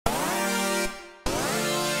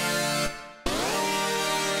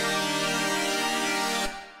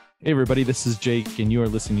Hey, everybody, this is Jake, and you are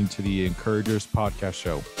listening to the Encouragers Podcast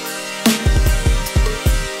Show.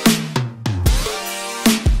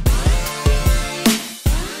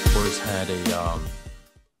 Of course, had a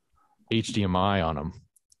HDMI on them,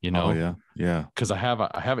 Oh yeah. because I have a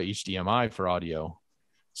HDMI for audio.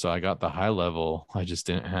 So I got the high level. I just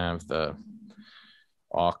didn't have the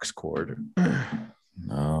aux cord.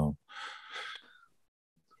 No.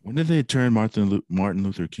 When did they turn Martin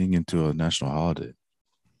Luther King into a national holiday?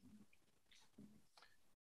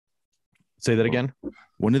 Say that again.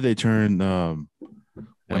 When did they turn When?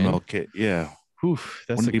 MLK? Yeah. Oof,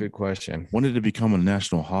 that's a good question. When did it become a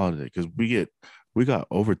national holiday? Because we got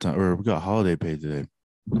overtime, or we got holiday pay today.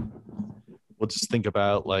 We'll just think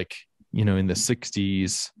about in the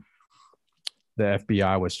 60s, the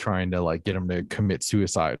FBI was trying to get him to commit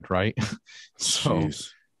suicide, right? Jeez.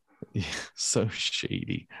 So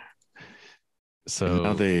shady. And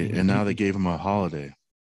now So they gave him a holiday.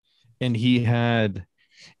 and he had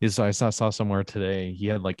I saw somewhere today, he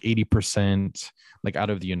had 80%,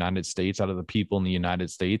 out of the United States, out of the people in the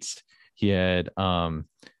United States, he had 80%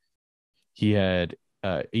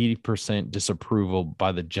 disapproval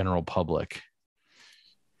by the general public.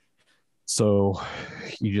 So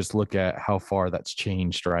you just look at how far that's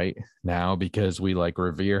changed right now, because we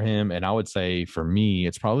revere him. And I would say for me,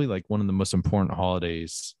 it's probably one of the most important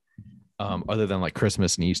holidays, other than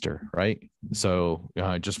Christmas and Easter, right? So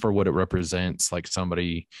just for what it represents,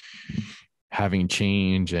 somebody having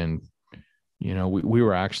change. And we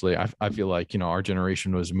were actually, I feel like our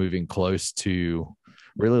generation was moving close to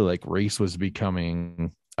really race was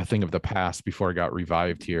becoming a thing of the past before it got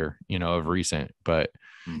revived here, of recent. But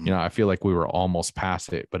I feel like we were almost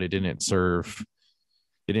past it, but it didn't serve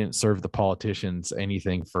the politicians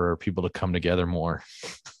anything for people to come together more.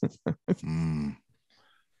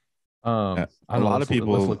 A I don't know, lot of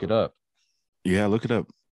people, let's look it up. Yeah, look it up.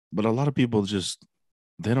 But a lot of people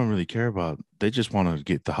they don't really care about. They just want to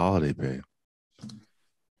get the holiday pay.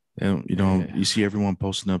 And you see everyone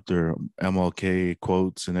posting up their MLK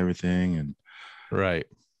quotes and everything, and right,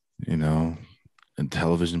 and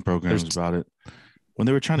television programs about it. When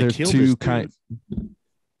they were trying to kill two this dude.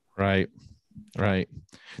 Right.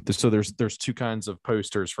 So there's two kinds of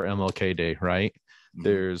posters for MLK Day, right?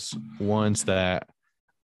 There's ones that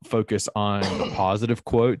focus on the positive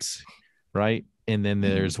quotes, right? And then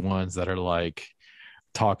there's ones that are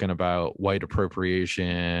talking about white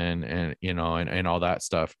appropriation and and all that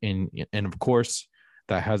stuff. And of course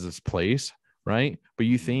that has its place, right? But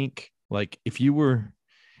you think if you were,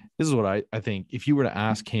 this is what I think, if you were to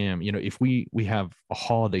ask him, if we have a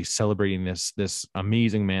holiday celebrating this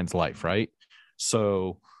amazing man's life, right?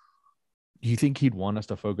 So do you think he'd want us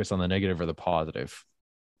to focus on the negative or the positive?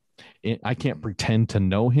 I can't pretend to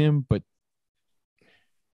know him, but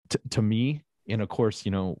to me, and of course,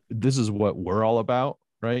 this is what we're all about,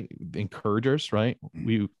 right? Encouragers, right?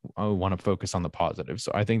 I want to focus on the positive.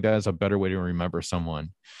 So I think that is a better way to remember someone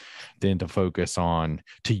than to focus on,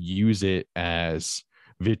 to use it as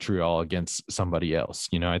vitriol against somebody else.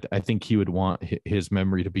 I think he would want his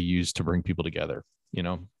memory to be used to bring people together,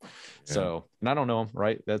 Yeah. So, and I don't know,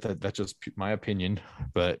 right? That's just my opinion,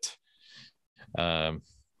 but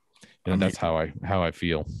that's how I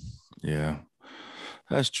feel. Yeah,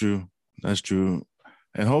 that's true.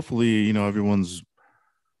 And hopefully, everyone's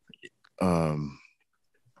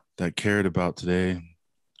that cared about today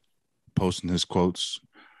posting his quotes.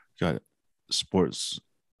 Got sports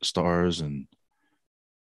stars and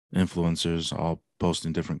influencers all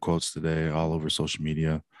posting different quotes today all over social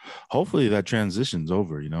media. Hopefully that transition's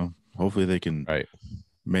over, Hopefully they can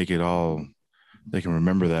make it all, they can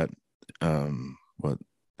remember that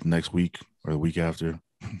next week or the week after.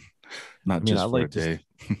 Not just for a day.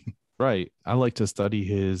 Right. I like to study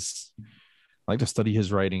his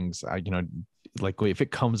writings. If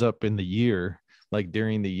it comes up in the year,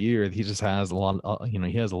 during the year, he just has a lot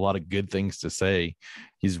he has a lot of good things to say.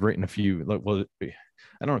 He's written a few,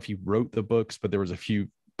 I don't know if he wrote the books, but there was a few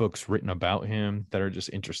books written about him that are just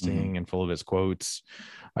interesting and full of his quotes.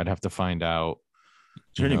 I'd have to find out. Is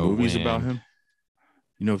there any movies about him?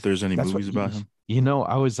 If there's any movies about him?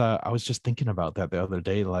 I was just thinking about that the other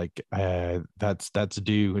day. That's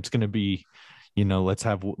due. It's gonna be, let's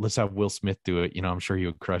have Will Smith do it. I'm sure he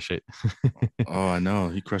would crush it. Oh, I know.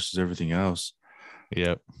 He crushes everything else.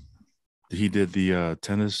 Yep. He did the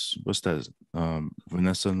tennis. What's that?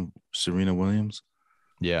 Vanessa and Serena Williams.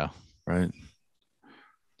 Yeah. Right.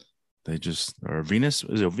 They just, or Venus.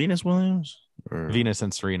 Is it Venus Williams? Or Venus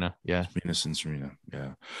and Serena. Yeah. Venus and Serena.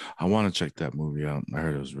 Yeah. I want to check that movie out. I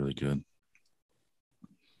heard it was really good.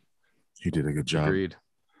 He did a good job. Agreed.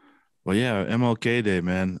 Well, yeah, MLK Day,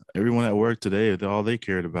 man. Everyone at work today, all they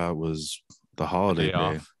cared about was the A holiday day pay.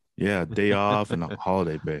 off Yeah, day off and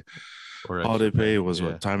holiday pay. or extra Holiday pay pay. was Yeah.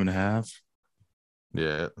 what, time and a half?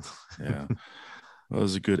 Yeah. Yeah. Well, it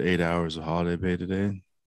was a good 8 hours of holiday pay today.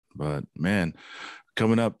 But man,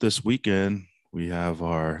 coming up this weekend, we have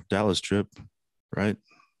our Dallas trip, right?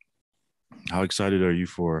 How excited are you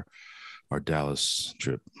for our Dallas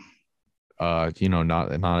trip?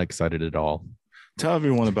 Not excited at all. Tell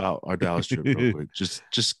everyone about our Dallas trip real quick.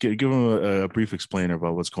 Just give them a brief explainer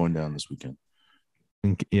about what's going down this weekend.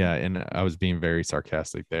 Yeah, and I was being very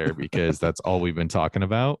sarcastic there because that's all we've been talking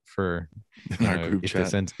about for, In our group if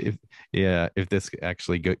this chat. ends, if this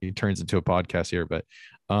actually it turns into a podcast here. But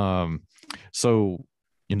um so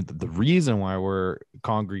the reason why we're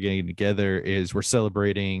congregating together is we're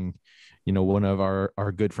celebrating, one of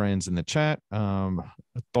our good friends in the chat,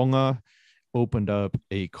 Tonga, opened up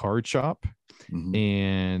a card shop, Mhm.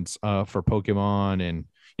 and for Pokemon. And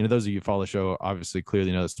those of you who follow the show obviously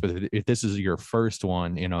clearly know this, but if this is your first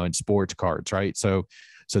one, in sports cards, right? So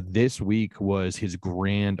this week was his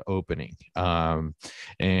grand opening,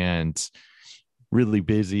 and really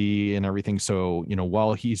busy and everything. So,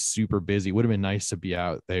 while he's super busy, it would have been nice to be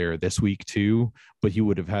out there this week too, but he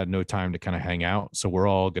would have had no time to kind of hang out. So we're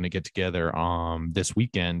all going to get together this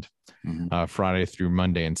weekend, Mhm. Friday through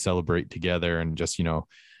Monday, and celebrate together, and just,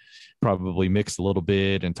 probably mix a little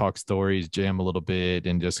bit and talk stories, jam a little bit,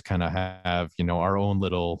 and just kind of have, our own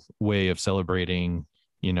little way of celebrating,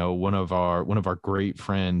 one of our great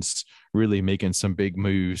friends really making some big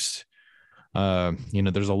moves.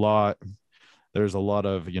 There's a lot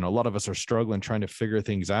of, a lot of us are struggling trying to figure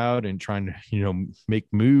things out and trying to, make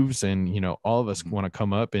moves, and all of us Mhm. want to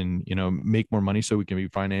come up and make more money so we can be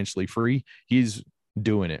financially free. He's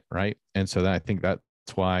doing it, right? And so I think that's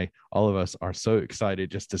why all of us are so excited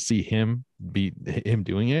just to see him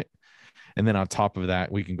doing it. And then on top of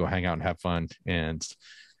that, we can go hang out and have fun and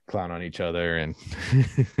clown on each other, and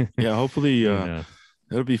Yeah, hopefully you know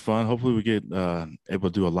it'll be fun. Hopefully we get able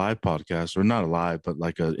to do a live podcast, or not a live, but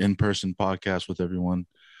like an in-person podcast with everyone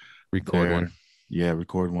record there. one. Yeah,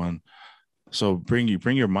 record one. So bring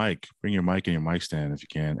your mic and your mic stand if you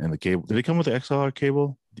can, and the cable. Did it come with the XLR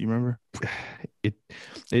cable? Do you remember? it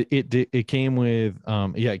it came with,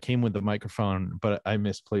 yeah, it came with the microphone, but I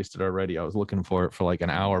misplaced it already. I was looking for it for like an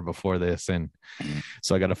hour before this, and Mhm.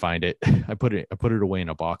 so I got to find it. I put it away in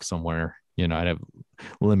a box somewhere. I have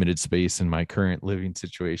limited space in my current living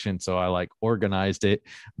situation, so I like organized it,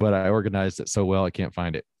 but I organized it so well I can't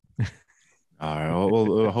find it. All right.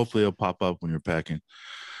 Well, hopefully it'll pop up when you're packing.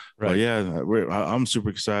 But Right. yeah, I'm super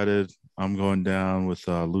excited. I'm going down with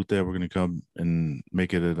Lute. We're gonna come and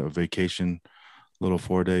make it a vacation, little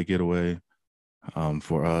 4 day getaway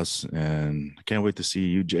for us, and I can't wait to see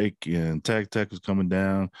you, Jake, and Tech is coming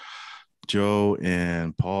down. Joe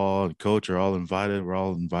and Paul and Coach are all invited. We're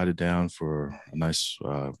all invited down for a nice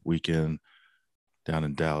weekend down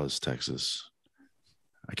in Dallas, Texas.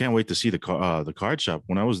 I can't wait to see the card shop.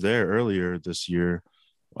 When I was there earlier this year,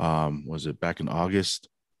 was it back in August?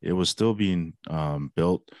 It was still being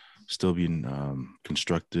built, still being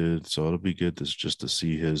constructed. So it'll be good just to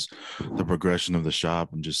see the progression of the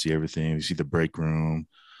shop and just see everything. You see the break room.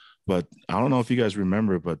 But I don't know if you guys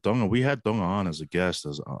remember, but we had Donga on as a guest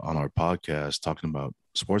on our podcast talking about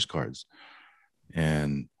sports cards.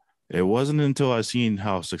 And it wasn't until I seen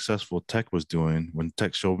how successful Tech was doing, when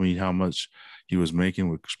Tech showed me how much he was making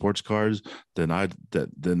with sports cards, then I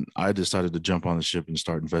decided to jump on the ship and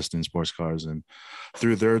start investing in sports cards. And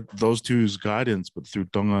through those two's guidance, but through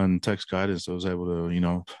Tonga and Tech's guidance, I was able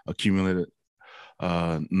to, accumulate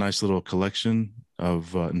a nice little collection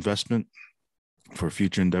of investment for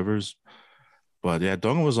future endeavors. But yeah,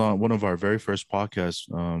 Tonga was on one of our very first podcast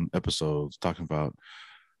episodes talking about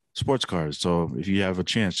sports cards. So if you have a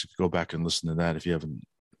chance, go back and listen to that. If you haven't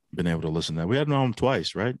been able to listen to that, we had him on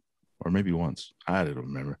twice, right? Or maybe once. I don't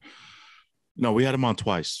remember. No, we had him on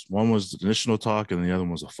twice. One was the initial talk, and the other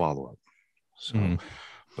one was a follow up. So, Mm.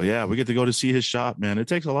 but yeah, we get to go to see his shop, man. It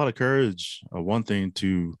takes a lot of courage. One thing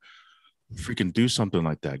to freaking do something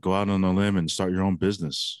like that. Go out on a limb and start your own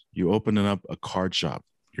business. You opening up a card shop.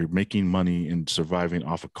 You're making money and surviving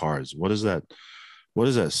off of cards. What does that? What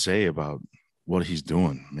does that say about what he's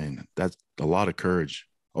doing? Man, that's a lot of courage,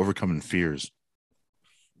 overcoming fears.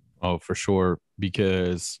 Oh, for sure.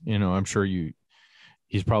 Because, I'm sure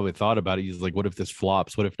he's probably thought about it. He's like, what if this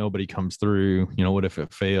flops? What if nobody comes through? What if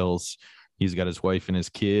it fails? He's got his wife and his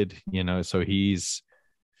kid, so he's,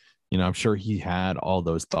 I'm sure he had all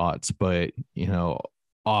those thoughts, but,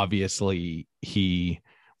 obviously he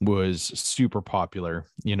was super popular,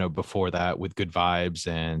 before that, with good vibes,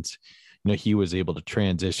 and, he was able to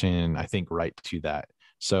transition, I think, right to that.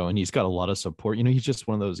 So, and he's got a lot of support. He's just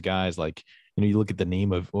one of those guys, like, you look at the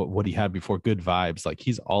name of what he had before, Good Vibes. Like,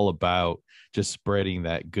 he's all about just spreading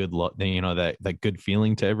that good luck, that good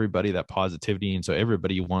feeling to everybody, that positivity. And so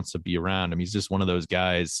everybody wants to be around him. He's just one of those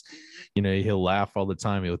guys, he'll laugh all the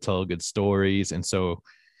time. He'll tell good stories. And so,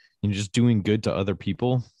 just doing good to other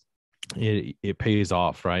people, it pays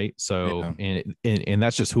off, right? So, Yeah. and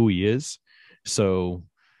that's just who he is. So,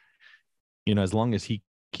 as long as he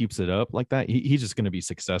keeps it up like that, he's just going to be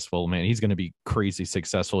successful, man. He's going to be crazy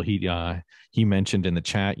successful. He mentioned in the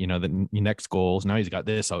chat, the next goals. Now he's got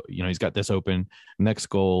this, he's got this open. Next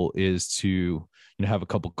goal is to, have a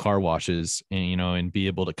couple car washes and be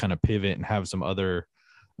able to kind of pivot and have some other,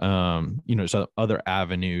 some other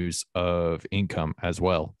avenues of income as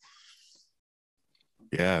well.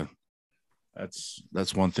 Yeah.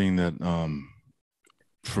 That's one thing that,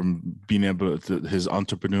 from being able to, his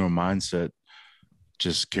entrepreneurial mindset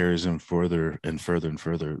just carries him further and further and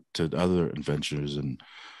further to other adventures and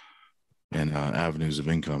avenues of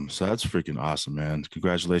income. So that's freaking awesome, man.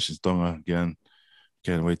 Congratulations, Tonga, again.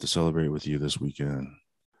 Can't wait to celebrate with you this weekend.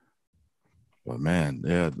 But man,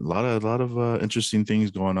 yeah, a lot of interesting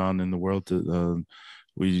things going on in the world.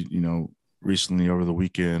 We, recently over the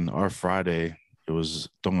weekend, our Friday, it was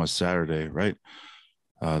Tonga Saturday, right?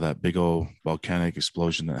 That big old volcanic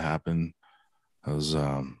explosion that happened. Was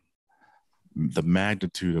the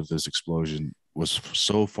magnitude of this explosion was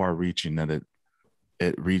so far reaching that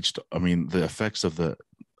it reached, I mean, the effects of that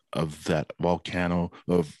volcano,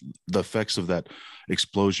 of the effects of that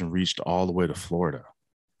explosion reached all the way to Florida.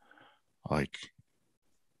 Like,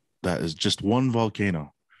 that is just one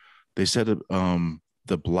volcano. They said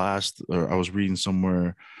the blast, or I was reading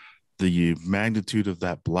somewhere, the magnitude of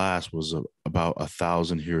that blast was about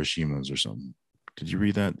 1,000 Hiroshimas or something. Did you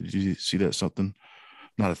read that? Did you see that? Something?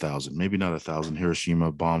 Not 1,000, maybe not 1,000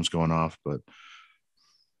 Hiroshima bombs going off, but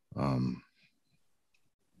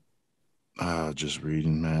just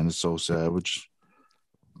reading, man, it's so sad. Which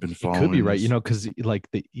been It could be following right, this. because like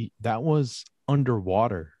that was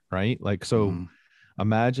underwater, right? Like, so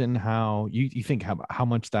imagine how you think how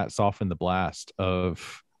much that softened the blast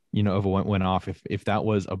of of what went off. If that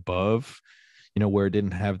was above, where it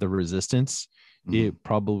didn't have the resistance, it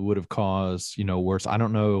probably would have caused worse. I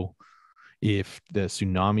don't know if the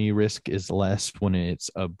tsunami risk is less when it's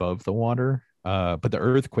above the water. But the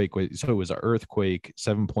earthquake was, so it was an earthquake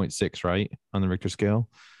 7.6, right, on the Richter scale.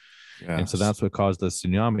 Yeah. And so that's what caused the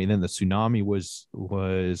tsunami. And then the tsunami was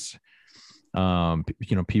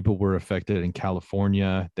people were affected in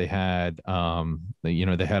California. They had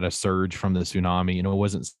they had a surge from the tsunami. It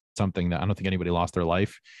wasn't something that, I don't think anybody lost their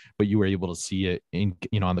life, but you were able to see it in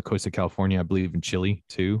on the coast of California, I believe in Chile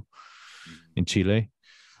too, in Chile.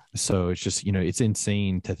 So it's just, it's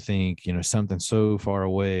insane to think, something so far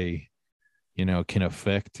away, can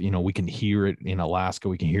affect, we can hear it in Alaska.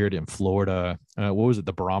 We can hear it in Florida. What was it?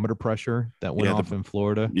 The barometer pressure that went off in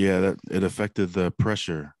Florida. Yeah, that it affected the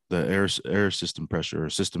pressure, the air system pressure, or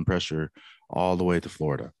system pressure, all the way to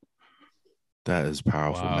Florida. That is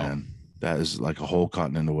powerful, Wow. man. That is like a whole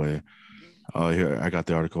continent away. Here, I got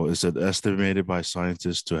the article. It said estimated by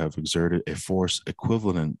scientists to have exerted a force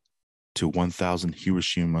equivalent to 1,000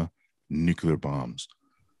 Hiroshima nuclear bombs.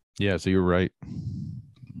 Yeah, so you're right.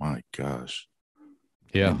 My gosh.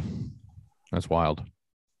 Yeah, that's wild.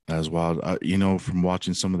 That's wild. From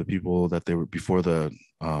watching some of the people that they were before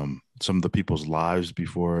some of the people's lives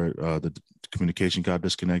before the communication got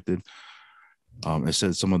disconnected. It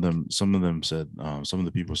said some of them said, some of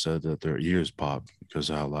the people said that their ears popped because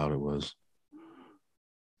of how loud it was.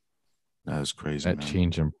 That is crazy, That man.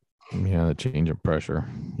 change in pressure.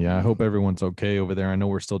 Yeah, I hope everyone's okay over there. I know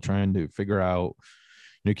we're still trying to figure out,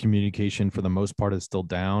 communication for the most part is still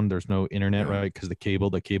down. There's no internet, right? Because the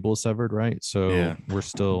cable is severed, right? So we're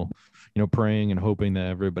still, praying and hoping that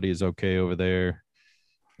everybody is okay over there.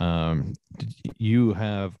 You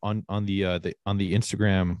have on the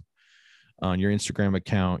Instagram, on your Instagram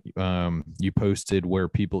account, you posted where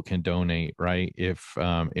people can donate, right? If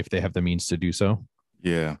they have the means to do so.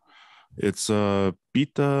 Yeah. It's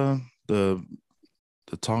Pita, the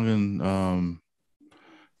Tongan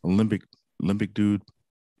Olympic dude.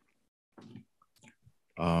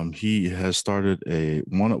 He has started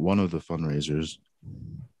one of the fundraisers.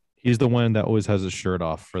 He's the one that always has his shirt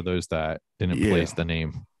off for those that didn't place the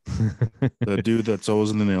name. The dude that's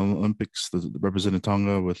always in the Olympics, representing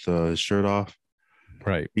Tonga with his shirt off.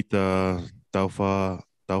 Right. Pita Taufa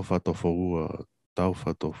Tofua.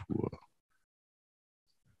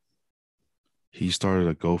 He started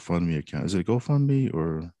a GoFundMe account. Is it a GoFundMe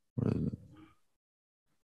or is it?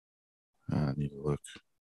 I need to look.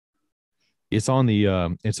 it's on the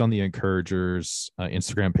Encouragers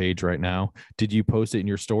Instagram page right now. Did you post it in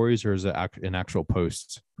your stories, or is it an actual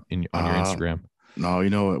post on your Uh, Instagram? no, you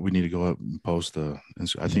know what? We need to go up and post I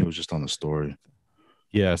think it was just on the story.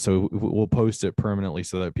 Yeah, so we'll post it permanently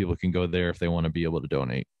so that people can go there if they want to be able to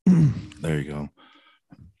donate. There you go.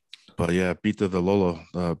 But yeah, Pita the Lolo,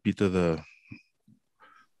 Pita the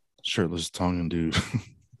shirtless Tongan dude.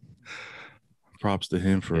 Props to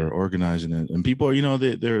him for Yeah, organizing it. And people,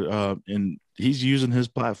 they're and he's using his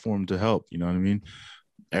platform to help. You know what I mean?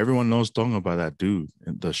 Everyone knows Tonga by that dude,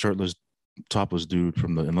 the shirtless, topless dude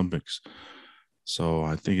from the Olympics. So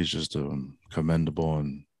I think it's just commendable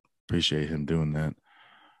and appreciate him doing that.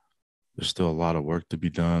 There's still a lot of work to be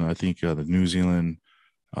done. I think the New Zealand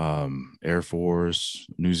Air Force,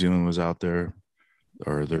 New Zealand was out there,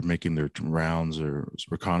 or they're making their rounds or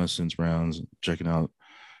reconnaissance rounds, checking out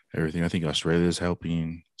everything. I think Australia is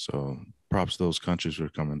helping. So props to those countries who are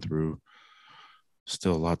coming through.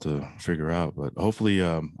 Still a lot to figure out, but hopefully,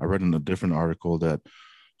 I read in a different article that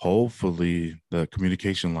hopefully the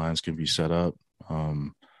communication lines can be set up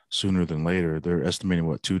sooner than later. They're estimating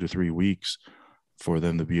what 2 to 3 weeks for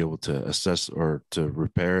them to be able to assess or to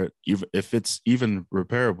repair it, even if it's even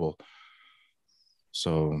repairable.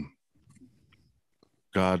 So,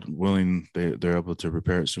 God willing, they're able to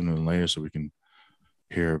repair it sooner than later, so we can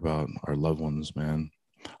hear about our loved ones. Man,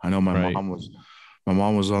 I know right. my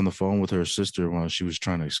mom was on the phone with her sister while she was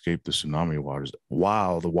trying to escape the tsunami waters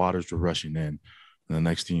while the waters were rushing in. And the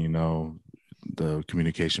next thing you know, the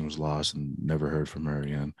communication was lost and never heard from her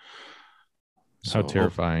again. How So,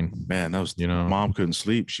 terrifying, man, that was you my know. mom couldn't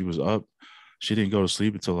sleep. She was up. She didn't go to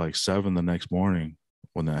sleep until like 7 the next morning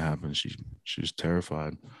when that happened. She was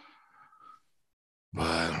terrified.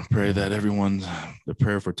 But I pray that everyone's the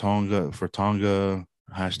prayer for Tonga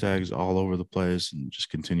hashtags all over the place, and just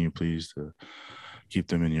continue, please, to keep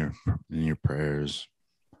them in your prayers.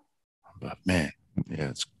 But man, yeah,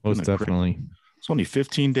 it's been Most a crazy. definitely. It's only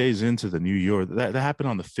 15 days into the new year. That happened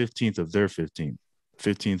on the 15th of their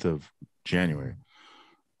 15th of January.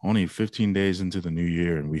 Only 15 days into the new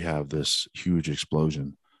year, and we have this huge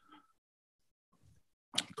explosion.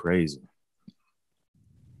 Crazy.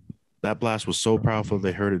 That blast was so powerful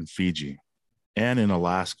they heard it in Fiji and in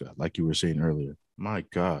Alaska, like you were saying earlier. My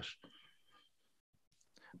gosh.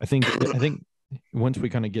 I think once we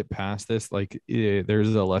kind of get past this, like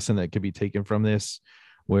there's a lesson that could be taken from this,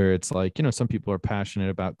 where it's like, some people are passionate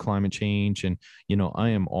about climate change, and I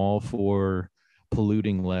am all for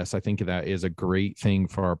polluting less. I think that is a great thing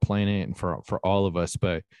for our planet and for all of us.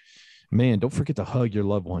 But man, don't forget to hug your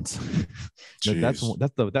loved ones. Jeez.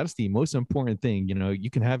 That's the most important thing. You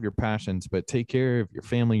can have your passions, but take care of your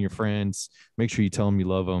family, your friends. Make sure you tell them you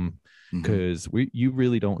love them, Mm-hmm. because you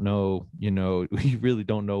really don't know. We really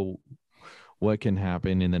don't know what can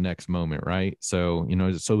happen in the next moment, right? So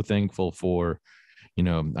so thankful for.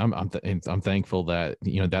 I'm thankful that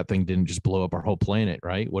that thing didn't just blow up our whole planet,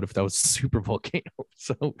 right? What if that was a super volcano?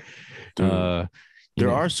 So, Dude, you there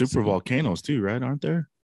know, are so, super volcanoes too, right? Aren't there?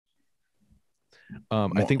 I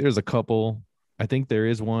More. think there's a couple. I think there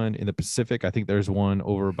is one in the Pacific. I think there's one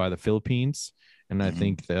over by the Philippines, and I Mm-hmm.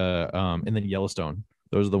 think and then Yellowstone.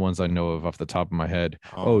 Those are the ones I know of off the top of my head.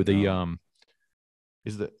 Oh, Oh, the no.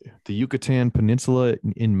 is the Yucatan Peninsula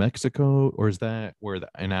in Mexico, or is that where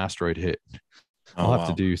an asteroid hit? Oh, I'll have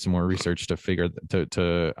to wow. do some more research to figure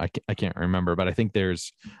to I can't remember, but I think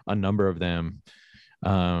there's a number of them,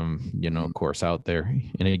 Mm-hmm. of course, out there.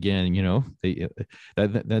 And again,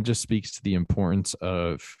 that just speaks to the importance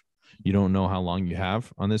of, you don't know how long you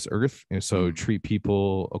have on this earth, and so Mm-hmm. treat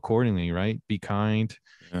people accordingly, right? Be kind,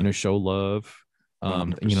 Yeah, show love.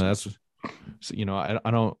 100%. That's, so,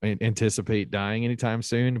 I don't anticipate dying anytime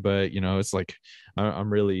soon, but it's like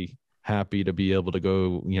I'm really happy to be able to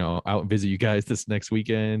go, out and visit you guys this next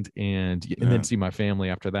weekend, and then Yeah. see my family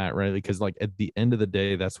after that, right? Because like at the end of the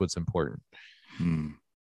day, that's what's important.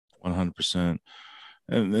 100%.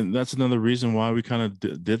 And that's another reason why we kind of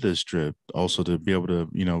did this trip, also to be able to,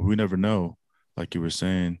 we never know, like you were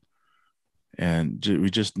saying, and we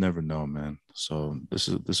just never know, man. So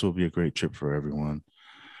this will be a great trip for everyone.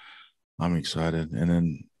 I'm excited, and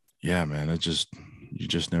then yeah, man, you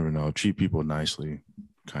just never know. Treat people nicely,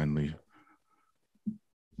 kindly.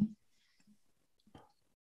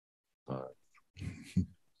 But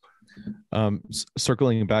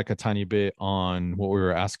Circling back a tiny bit on what we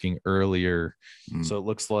were asking earlier, mm, so it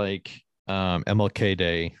looks like MLK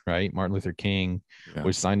Day, right? Martin Luther King yeah,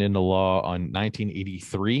 was signed into law on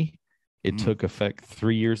 1983. It mm, took effect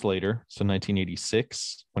 3 years later, so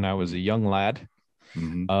 1986, when I was mm, a young lad.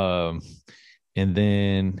 mm-hmm, Um, and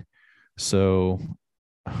then so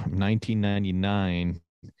 1999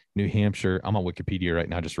 New Hampshire, I'm on Wikipedia right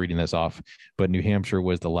now, just reading this off, but New Hampshire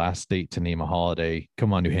was the last state to name a holiday.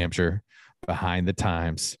 Come on, New Hampshire, behind the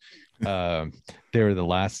times. Um, they were the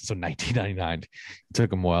last, so 1999. It took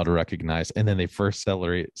them a while to recognize, and then they first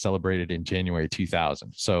celebrated in January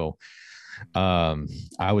 2000. So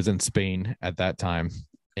I was in Spain at that time,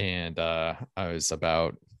 and I was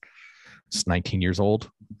about 19 years old.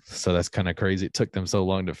 So that's kind of crazy. It took them so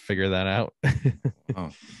long to figure that out.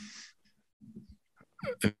 Oh.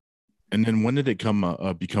 And then when did it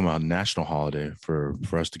become a national holiday for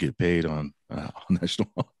us to get paid on national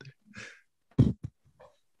holiday?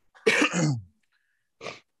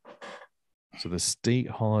 So the state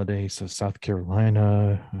holiday, so South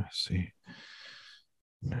Carolina. Let's see.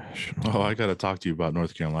 National. Oh, I got to talk to you about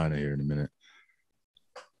North Carolina here in a minute.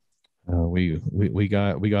 We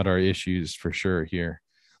got our issues for sure here.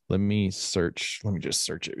 Let me just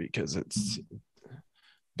search it because it's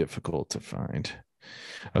difficult to find.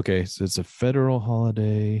 Okay, so it's a federal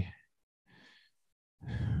holiday.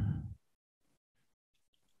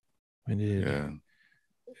 When did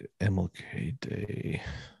MLK Day?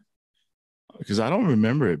 Because I don't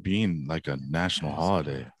remember it being like a national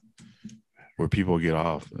holiday where people get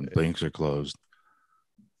off and banks are closed.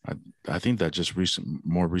 I think that just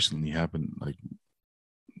more recently happened, like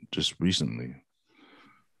just recently,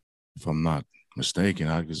 if I'm not mistaken.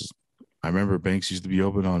 Because I remember banks used to be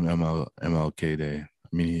open on MLK Day.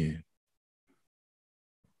 I mean,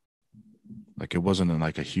 like it wasn't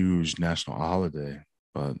like a huge national holiday,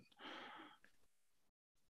 but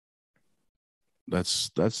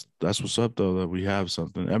that's what's up though, that we have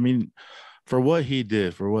something. I mean, for what he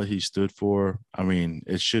did, for what he stood for, I mean,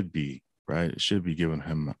 it should be right. It should be giving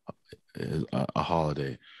him a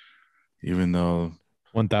holiday, even though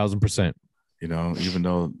 1000%. You know, even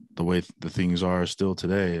though the way the things are still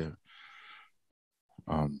today.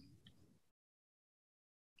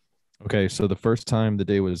 Okay, so the first time the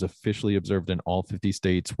day was officially observed in all 50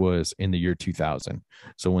 states was in the year 2000.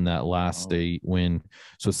 So when that last state,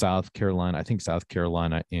 so South Carolina, I think South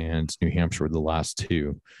Carolina and New Hampshire were the last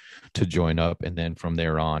two to join up, and then from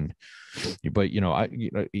there on. But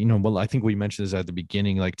well, I think we mentioned this at the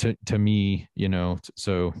beginning. Like to me,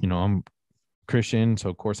 so I'm Christian, so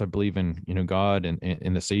of course I believe in God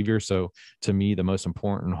and the Savior. So to me, the most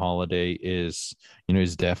important holiday is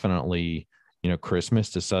definitely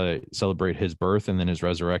Christmas, to celebrate his birth and then his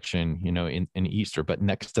resurrection, in Easter. But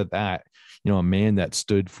next to that, a man that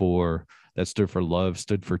stood for love,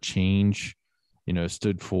 stood for change,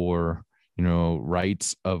 stood for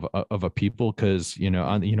rights of a people, because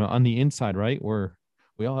on the inside, right,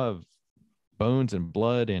 we all have bones and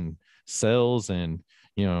blood and cells and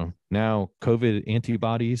now COVID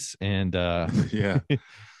antibodies, and yeah.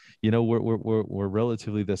 We're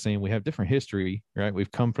relatively the same. We have different history, right?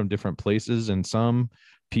 We've come from different places, and some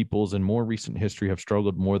peoples in more recent history have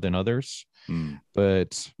struggled more than others.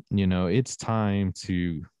 But it's time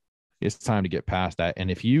to get past that.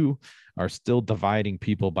 And if you are still dividing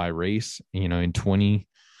people by race, in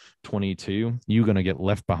 2022, you're going to get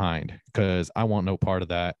left behind, because I want no part of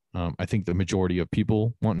that. I think the majority of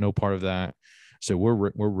people want no part of that. So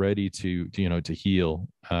we're ready to heal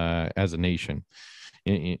as a nation.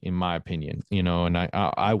 In my opinion, and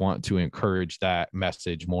I want to encourage that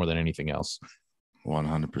message more than anything else.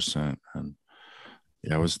 100%. And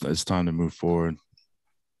yeah, it's time to move forward.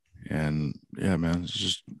 And yeah, man, it's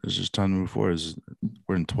just time to move forward.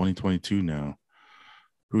 We're in 2022 now.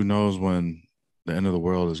 Who knows when the end of the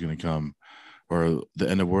world is going to come, or the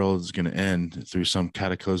end of the world is going to end through some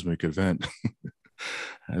cataclysmic event,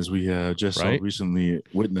 as we just so recently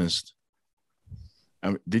witnessed.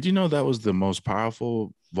 Did you know that was the most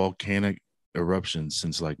powerful volcanic eruption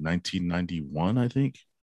since like 1991? I think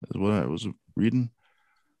that's what I was reading.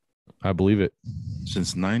 I believe it.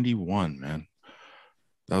 Since 91, man.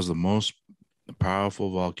 That was the most powerful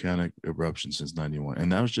volcanic eruption since 91.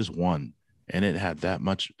 And that was just one. And it had that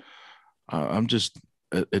much.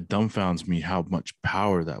 It dumbfounds me how much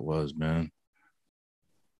power that was, man.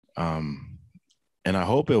 And I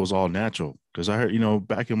hope it was all natural, because I heard,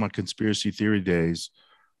 back in my conspiracy theory days,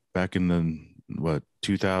 back in the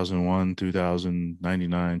 2001,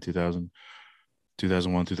 2099, 2000,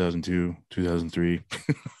 2001, 2002, 2003.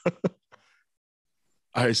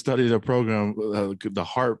 I studied a program, the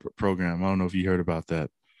HARP program. I don't know if you heard about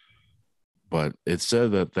that, but it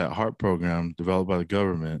said that HARP program, developed by the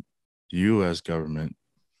government, the U.S. government,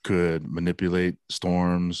 could manipulate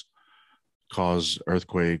storms, cause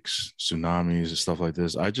earthquakes, tsunamis, and stuff like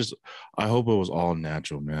this. I hope it was all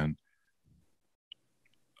natural, man.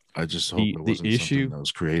 I just hope it wasn't something that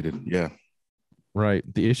was created. Yeah. Right.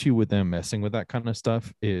 The issue with them messing with that kind of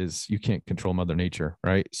stuff is you can't control Mother Nature,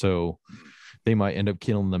 right? So they might end up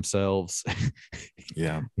killing themselves,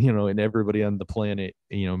 Yeah. and everybody on the planet,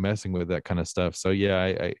 messing with that kind of stuff. So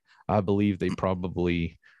yeah, I believe they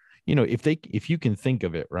probably, if you can think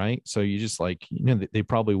of it, right? So you just like, they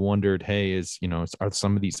probably wondered, hey, are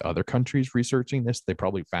some of these other countries researching this? They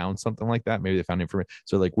probably found something like that. Maybe they found information.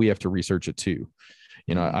 So like we have to research it too.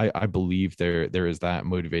 I believe there is that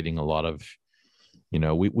motivating a lot of,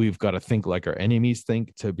 we've got to think like our enemies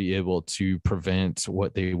think to be able to prevent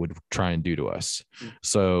what they would try and do to us.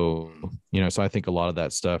 So, so I think a lot of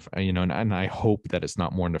that stuff, and I hope that it's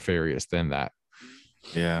not more nefarious than that.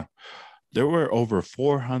 Yeah. There were over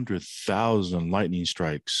 400,000 lightning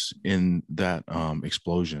strikes in that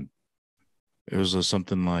explosion. It was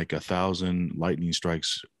something like 1,000 lightning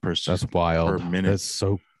strikes That's per wild. minute. That's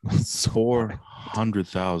so wild.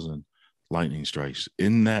 400,000 lightning strikes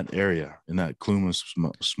in that area, in that plume of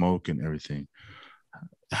smoke and everything.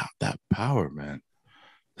 That power, man,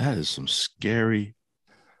 that is some scary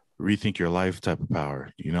rethink your life type of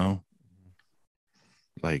power,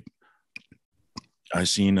 Like I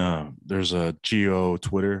seen there's a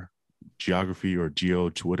geography or geo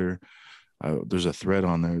Twitter. There's a thread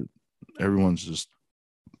on there. Everyone's just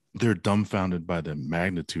they're dumbfounded by the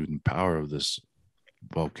magnitude and power of this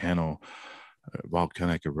volcanic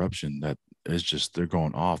eruption that is just they're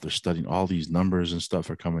going off. They're studying all these numbers and stuff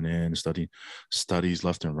are coming in, studying studies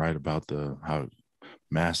left and right about how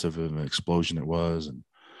massive of an explosion it was. And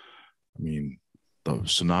I mean, the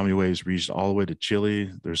tsunami waves reached all the way to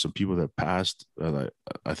Chile. There's some people that passed. I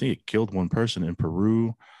think it killed one person in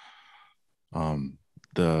Peru.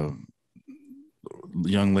 The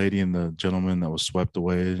young lady and the gentleman that was swept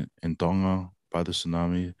away in Tonga by the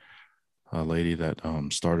tsunami, a lady that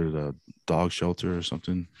started a dog shelter or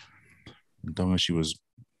something in Tonga. She was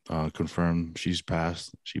confirmed she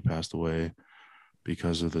passed away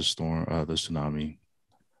because of the storm, the tsunami.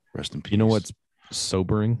 Rest in peace. You know what's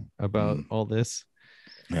sobering about Mm. all this?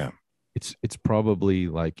 Yeah. It's probably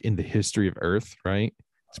like in the history of Earth, right?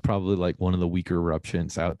 It's probably like one of the weaker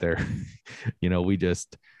eruptions out there. We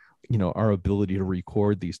just, our ability to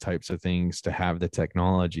record these types of things, to have the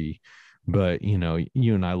technology. But, you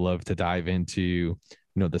and I love to dive into,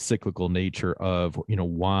 the cyclical nature of,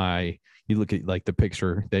 why you look at like the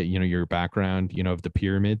picture that, your background, of the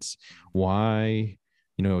pyramids, why,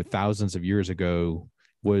 thousands of years ago,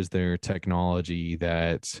 was there technology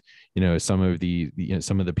that some of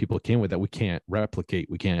some of the people came with that we can't replicate,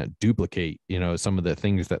 we can't duplicate, some of the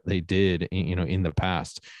things that they did in the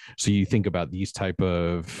past. So you think about these type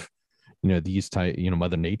Mother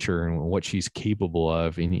Nature and what she's capable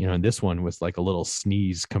of, and this one was like a little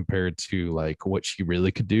sneeze compared to like what she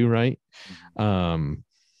really could do, right? um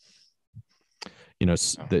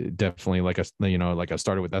Definitely, like I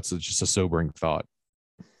started with, that's just a sobering thought.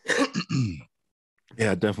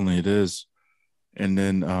 Yeah, definitely it is. And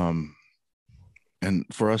then and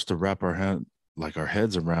for us to wrap our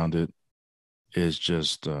heads around it is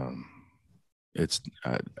just it's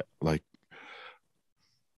like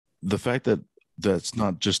the fact that that's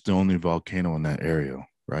not just the only volcano in that area,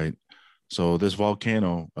 right? So this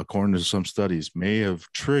volcano, according to some studies, may have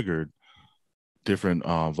triggered different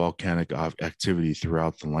volcanic activity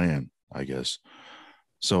throughout the land, I guess.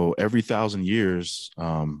 So every 1,000 years,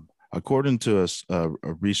 according to a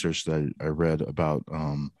research that I read about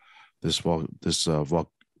this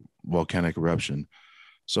volcanic eruption.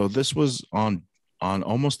 So this was on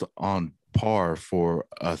almost on par for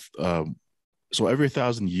so every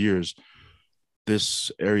 1,000 years, this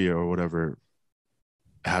area or whatever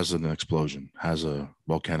has an explosion, has a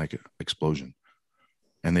volcanic explosion,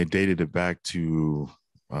 and they dated it back to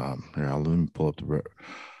here. Let me pull up the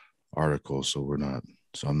article so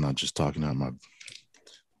I'm not just talking out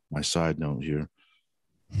my side note here.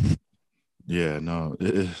 Yeah, no,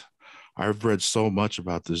 I've read so much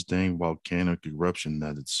about this dang volcanic eruption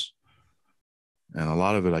and a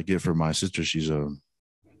lot of it I get from my sister.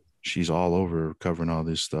 She's all over covering all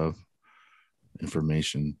this stuff,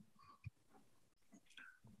 information.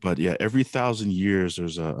 But yeah, every 1,000 years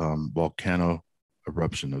there's a volcano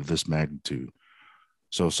eruption of this magnitude.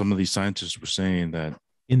 So some of these scientists were saying that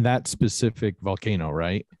In that specific volcano,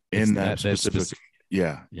 right? It's in that specific,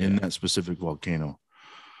 yeah, in yeah. that specific volcano.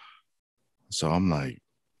 So I'm like,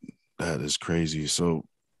 that is crazy. So,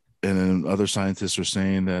 and then other scientists are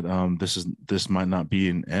saying that this might not be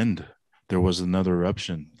an end. There was another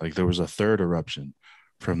eruption, like there was a third eruption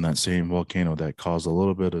from that same volcano that caused a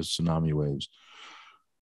little bit of tsunami waves.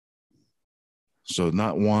 So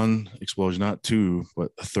not one explosion, not two,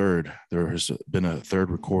 but a third. There has been a third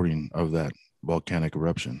recording of that volcanic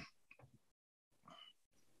eruption.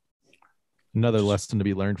 Another lesson to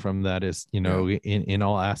be learned from that is, in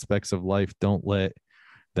all aspects of life, don't let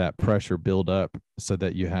that pressure build up so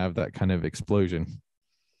that you have that kind of explosion.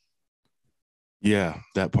 Yeah,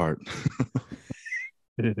 that part.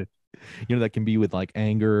 That can be with like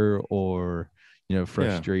anger or, Yeah.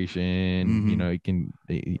 frustration, Mm-hmm. it can,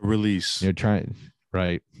 Release. try,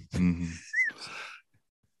 right. Mm-hmm.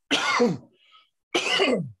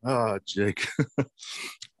 Jake.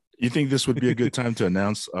 You think this would be a good time to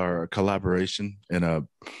announce our collaboration and a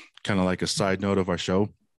kind of like a side note of our show?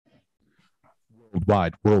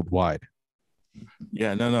 Worldwide.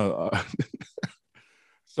 Yeah, no.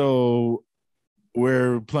 So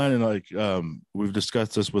we're planning we've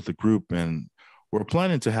discussed this with the group, and we're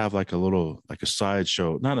planning to have like a little like a side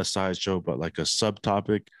show, not a side show, but like a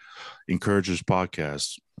subtopic encouragers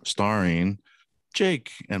podcast starring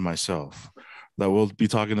Jake and myself, that we'll be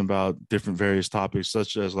talking about different various topics,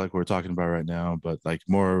 such as like we're talking about right now, but like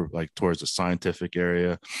more like towards the scientific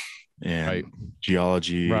area and Right.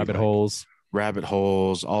 geology, Rabbit like holes. rabbit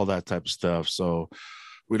holes, all that type of stuff. So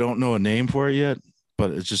we don't know a name for it yet,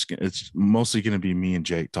 but it's mostly going to be me and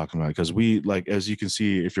Jake talking about it, because we, like, as you can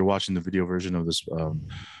see if you're watching the video version of this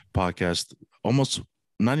podcast, almost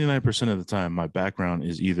 99% of the time my background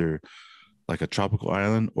is either like a tropical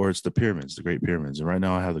island or it's the pyramids, the Great Pyramids. And right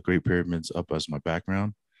now I have the Great Pyramids up as my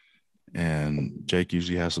background, and Jake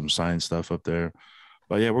usually has some science stuff up there.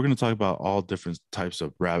 But yeah, we're going to talk about all different types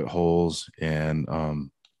of rabbit holes and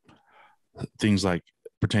things like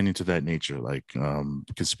pertaining to that nature, like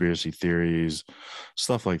conspiracy theories,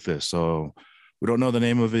 stuff like this. So we don't know the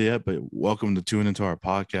name of it yet, but welcome to tune into our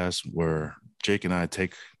podcast where Jake and I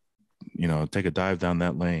take a dive down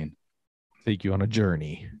that lane. Take you on a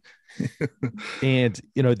journey. And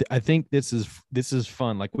I think this is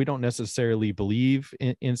fun. Like, we don't necessarily believe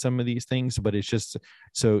in some of these things, but it's just,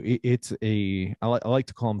 so it's I like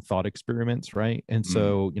to call them thought experiments, right? And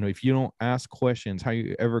so if you don't ask questions, how are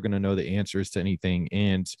you ever going to know the answers to anything?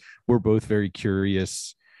 And we're both very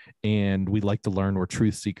curious and we like to learn. We're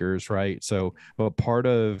truth seekers, right? So, but part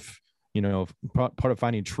of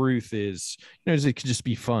finding truth is, it could just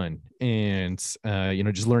be fun, and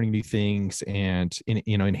just learning new things, and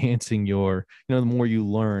enhancing your, the more you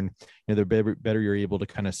learn, the better you're able to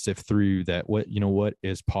kind of sift through that, what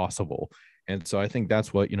is possible. And so I think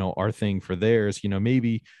that's what, our thing for theirs,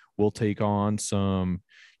 maybe we'll take on some,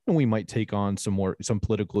 we might take on some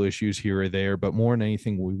political issues here or there, but more than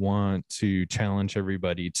anything, we want to challenge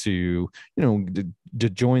everybody to, to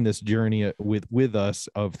join this journey with us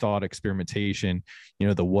of thought experimentation,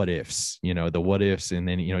 the what ifs, and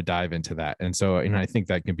then, dive into that. And so, I think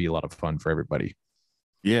that can be a lot of fun for everybody.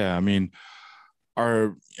 Yeah. I mean,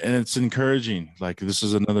 and it's encouraging. Like, this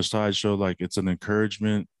is another side show. Like, it's an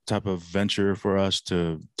encouragement type of venture for us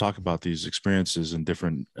to talk about these experiences and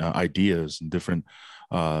different ideas and different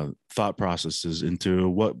thought processes into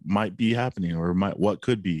what might be happening or what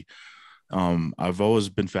could be. I've always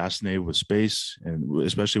been fascinated with space, and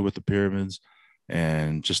especially with the pyramids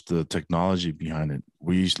and just the technology behind it.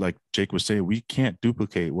 Like Jake was saying, we can't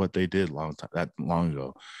duplicate what they did that long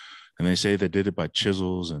ago. And they say they did it by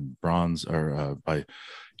chisels and bronze, or by,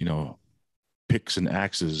 picks and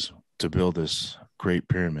axes to build this great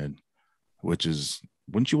pyramid, which is,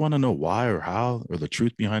 wouldn't you want to know why or how or the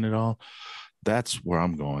truth behind it all? That's where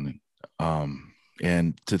I'm going.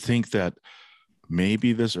 And to think that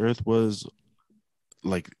maybe this earth was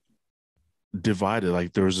like divided,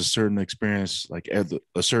 like there was a certain experience, like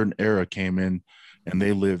a certain era came in and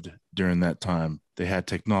they lived during that time. They had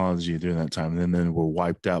technology during that time, and then were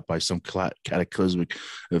wiped out by some cataclysmic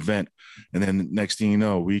event. And then next thing you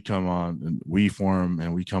know, we come on and we form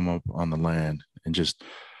and we come up on the land and just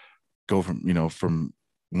go from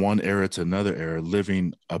one era to another era,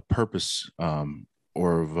 living a purpose,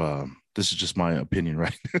 this is just my opinion,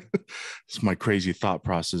 right? It's my crazy thought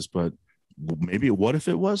process, but maybe what if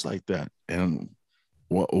it was like that? And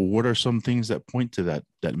what are some things that point to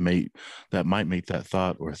that might make that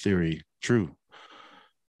thought or theory true?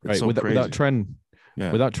 It's right. So without trying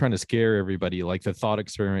yeah. without trying to scare everybody, like the thought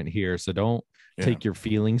experiment here. So don't take your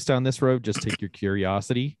feelings down this road, just take your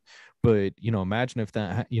curiosity. But imagine if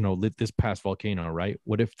that lit this past volcano, right?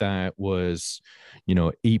 What if that was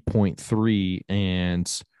 8.3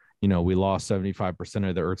 and we lost 75%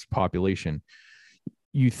 of the Earth's population?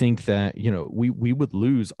 You think that we would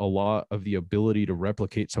lose a lot of the ability to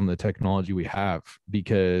replicate some of the technology we have,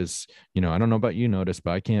 because I don't know about you, Notis,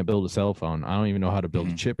 but I can't build a cell phone. I don't even know how to build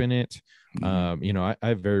a chip in it. I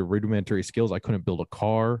have very rudimentary skills. I couldn't build a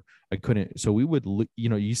car. I couldn't. So we would,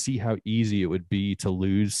 you see how easy it would be to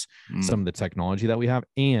lose some of the technology that we have.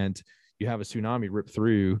 And you have a tsunami rip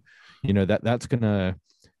through, that's gonna,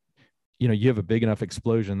 you have a big enough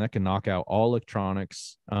explosion that can knock out all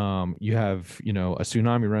electronics. You have, a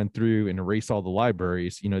tsunami run through and erase all the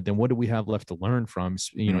libraries, then what do we have left to learn from?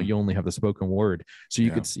 You only have the spoken word. So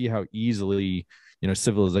you could see how easily,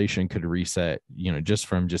 civilization could reset, just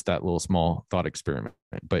from just that little small thought experiment.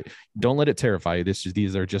 But don't let it terrify you.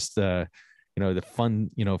 These are just, the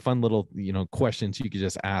fun little, questions you could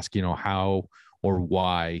just ask, how or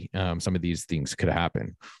why some of these things could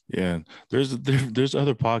happen. Yeah, there's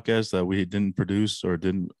other podcasts that we didn't produce or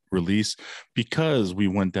didn't release because we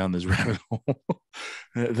went down this rabbit hole.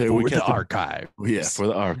 For the archive. Yeah, for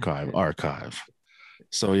the archive.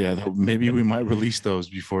 So yeah, maybe we might release those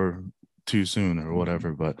before too soon or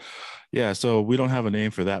whatever. But yeah, so we don't have a name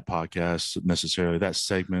for that podcast necessarily, that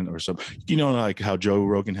segment or something. Like how Joe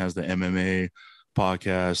Rogan has the MMA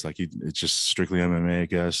podcast, like it's just strictly MMA, I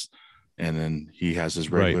guess. And then he has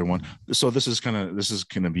his regular one. So this is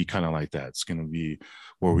gonna be kind of like that. It's gonna be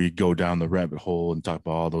where we go down the rabbit hole and talk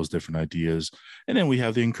about all those different ideas. And then we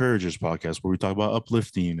have the Encouragers podcast where we talk about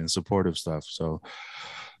uplifting and supportive stuff. So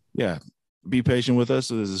yeah, be patient with us.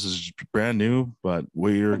 This is brand new, but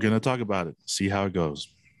we're gonna talk about it, see how it goes.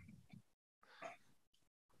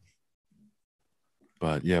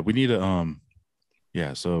 But yeah, we need a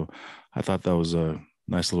so I thought that was a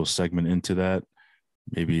nice little segment into that.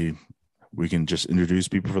 Maybe we can just introduce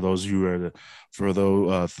people for those of you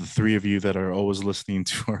the three of you that are always listening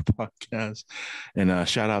to our podcast, and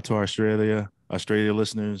shout out to our Australia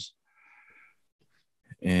listeners.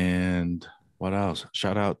 And what else?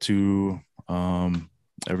 Shout out to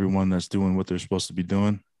everyone that's doing what they're supposed to be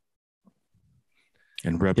doing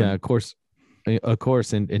and repping. Yeah, of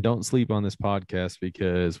course. And don't sleep on this podcast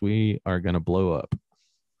because we are going to blow up.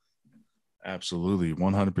 Absolutely.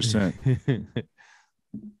 100%.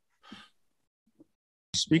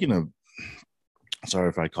 Speaking of, sorry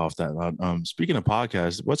if I coughed that loud. Speaking of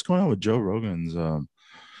podcasts, what's going on with Joe Rogan's?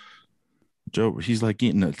 Joe, he's like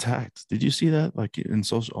getting attacked. Did you see that? Like in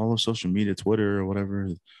all of social media, Twitter or whatever,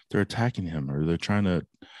 they're attacking him, or they're trying to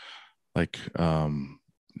like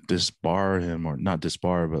disbar him, or not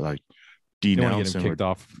disbar, but like denounce him. Kicked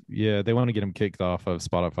off. Yeah, they want to get him kicked off of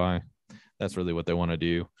Spotify. That's really what they want to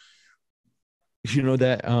do.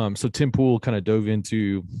 That. So Tim Pool kind of dove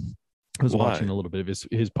into. I was watching a little bit of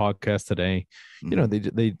his podcast today.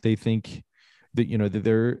 Mm-hmm. They think that that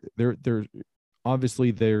they're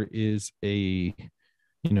obviously there is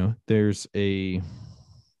there's a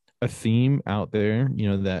theme out there,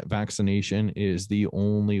 that vaccination is the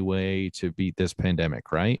only way to beat this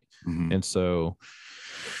pandemic, right? Mm-hmm. And so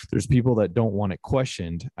there's people that don't want it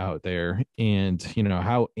questioned out there. And,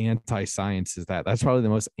 how anti-science is that? That's probably the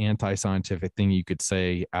most anti-scientific thing you could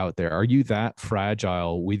say out there. Are you that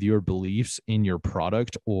fragile with your beliefs in your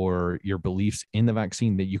product or your beliefs in the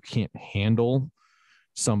vaccine that you can't handle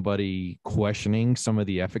somebody questioning some of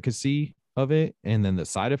the efficacy of it and then the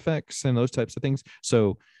side effects and those types of things?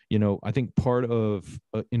 So, I think part of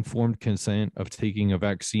informed consent of taking a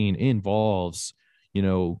vaccine involves,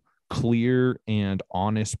 clear and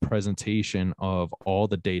honest presentation of all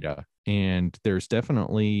the data. And there's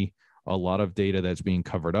definitely a lot of data that's being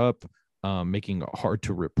covered up, making it hard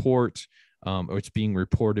to report, or it's being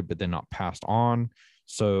reported but then not passed on.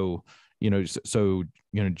 So,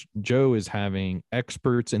 Joe is having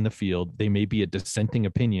experts in the field. They may be a dissenting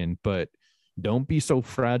opinion, but don't be so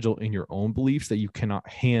fragile in your own beliefs that you cannot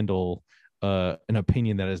handle an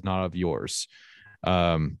opinion that is not of yours.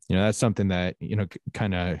 That's something that,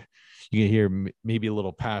 kind of, you can hear maybe a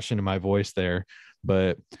little passion in my voice there,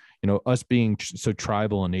 but us being so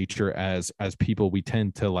tribal in nature as people, we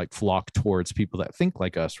tend to like flock towards people that think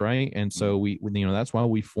like us, right? And so we that's why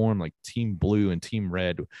we form like Team Blue and Team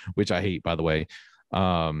Red, which I hate, by the way,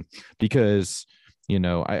 because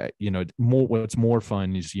what's more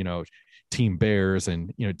fun is Team Bears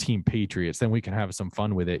and Team Patriots. Then we can have some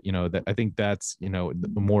fun with it. That I think that's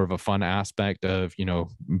more of a fun aspect of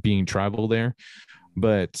being tribal there,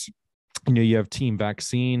 but. You have team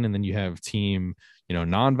vaccine, and then you have team,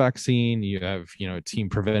 non-vaccine, you have, team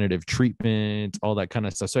preventative treatment, all that kind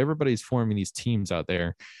of stuff. So everybody's forming these teams out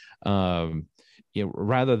there,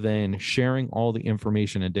 rather than sharing all the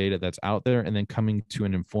information and data that's out there and then coming to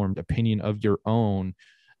an informed opinion of your own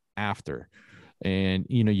after. And,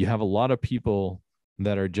 you have a lot of people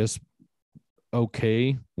that are just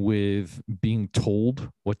okay with being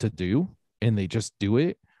told what to do, and they just do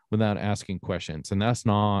it without asking questions. And that's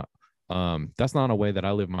not a way that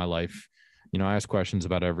I live my life. I ask questions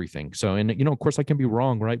about everything. So, and, of course I can be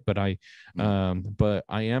wrong. Right. But I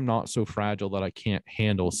am not so fragile that I can't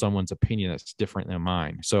handle someone's opinion that's different than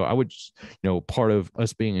mine. So I would just, part of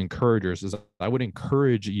us being encouragers is I would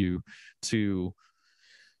encourage you to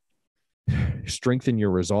strengthen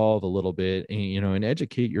your resolve a little bit, and and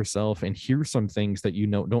educate yourself and hear some things that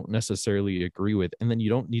don't necessarily agree with, and then you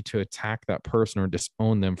don't need to attack that person or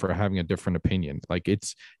disown them for having a different opinion. Like,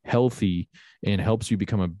 it's healthy and helps you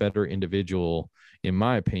become a better individual, in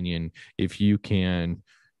my opinion, if you can,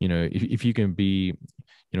 if you can be,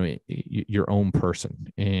 your own person,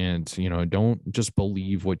 and don't just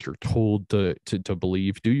believe what you're told to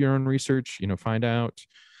believe. Do your own research, find out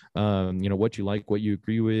what you like, what you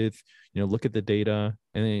agree with, look at the data,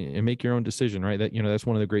 and make your own decision, right? That's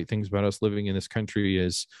one of the great things about us living in this country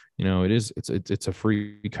is, it's a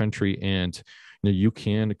free country, and you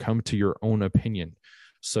can come to your own opinion.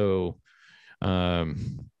 So,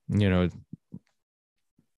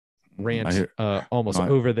 rant almost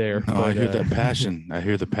over there. No, but, I hear that passion. I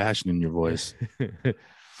hear the passion in your voice.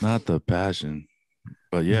 Not the passion.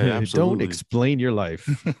 But yeah, absolutely. Don't explain your life.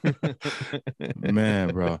 Man,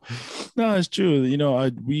 bro. No, it's true.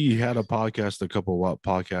 We had a podcast a couple of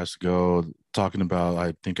podcasts ago talking about,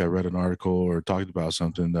 I think I read an article or talked about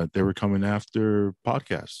something that they were coming after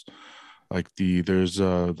podcasts. Like there's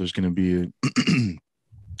going to be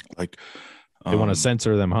like they want to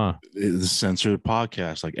censor them, huh? The censored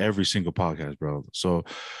podcast, like every single podcast, bro. So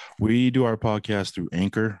we do our podcast through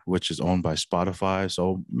Anchor, which is owned by Spotify.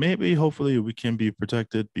 So maybe, hopefully, we can be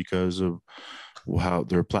protected because of how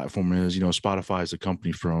their platform is. Spotify is a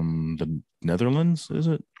company from the Netherlands, is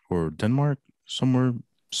it? Or Denmark, somewhere,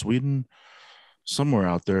 Sweden, somewhere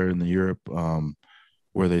out there in the Europe,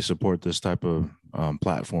 where they support this type of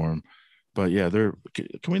platform. But yeah, can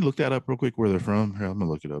we look that up real quick where they're from? Here, I'm gonna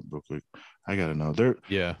look it up real quick. I gotta know.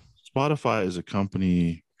 Spotify is a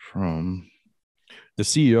company from. The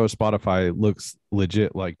CEO of Spotify looks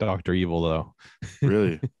legit like Dr. Evil, though.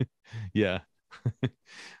 Really? Yeah.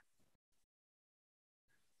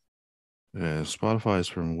 Yeah, Spotify is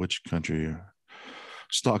from which country?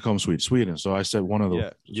 Stockholm, Sweden. So I said one of the.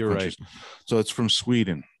 Yeah, you're countries. Right. So it's from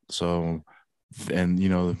Sweden. So,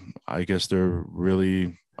 and I guess they're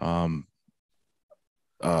really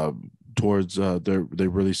towards they're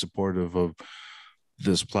really supportive of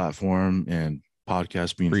this platform and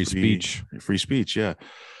podcast being free speech. Yeah.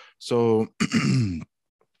 So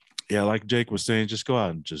yeah, like Jake was saying, just go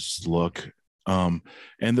out and just look. But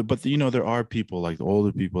there are people, like the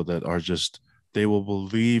older people, that are just, they will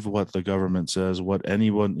believe what the government says, what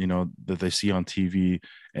anyone, that they see on TV,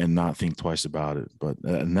 and not think twice about it. But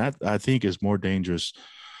and that, I think, is more dangerous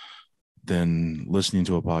than listening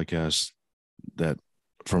to a podcast that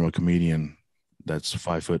from a comedian that's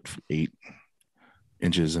 5'8"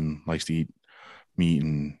 and likes to eat meat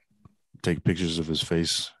and take pictures of his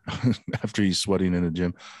face after he's sweating in the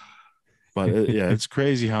gym. But yeah, it's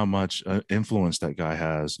crazy how much influence that guy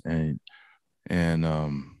has, and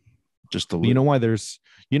just the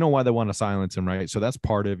why they want to silence him, right? So that's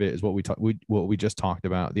part of it, is what we just talked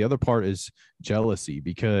about. The other part is jealousy,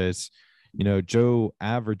 because Joe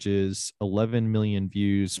averages 11 million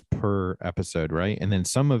views per episode, right? And then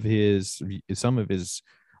some of his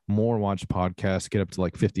more watched podcasts get up to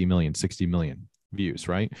like 50 million, 60 million views,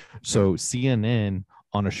 right? So CNN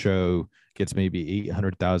on a show gets maybe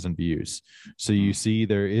 800,000 views. So you see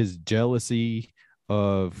there is jealousy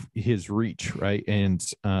of his reach, right? And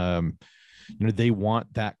they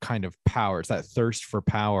want that kind of power. It's that thirst for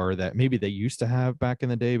power that maybe they used to have back in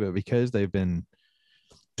the day, but because they've been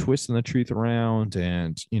twisting the truth around,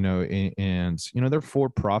 and they're for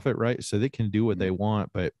profit, right? So they can do what they want,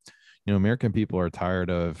 but American people are tired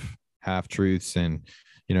of half truths, and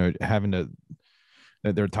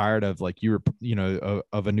they're tired of, like,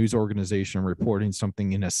 of a news organization reporting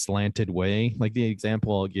something in a slanted way. Like, the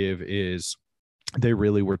example I'll give is they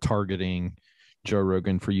really were targeting Joe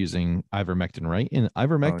Rogan for using ivermectin, right? And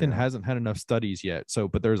ivermectin hasn't had enough studies yet. So,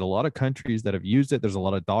 but there's a lot of countries that have used it. There's a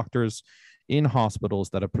lot of doctors in hospitals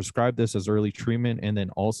that have prescribed this as early treatment, and then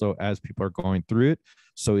also as people are going through it.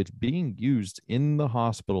 So it's being used in the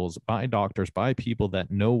hospitals by doctors, by people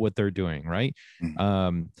that know what they're doing, right?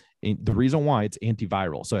 Mm-hmm. The reason why, it's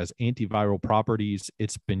antiviral. So it has antiviral properties.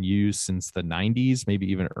 It's been used since the 90s,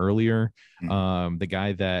 maybe even earlier. Mm-hmm. The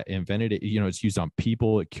guy that invented it, it's used on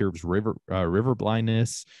people. It cures river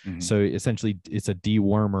blindness. Mm-hmm. So essentially, it's a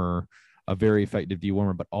dewormer, a very effective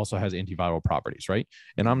dewormer, but also has antiviral properties, right?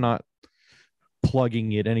 And I'm not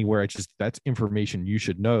plugging it anywhere. It's just, that's information you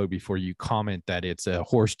should know before you comment that it's a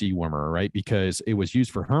horse dewormer, right? Because it was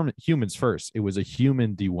used for humans first. It was a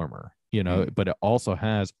human dewormer, but it also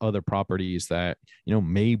has other properties that,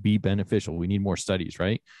 may be beneficial. We need more studies,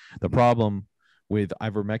 right? The problem with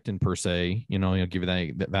ivermectin per se, I'll give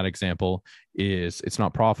you that example, is it's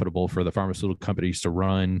not profitable for the pharmaceutical companies to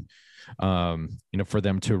run, for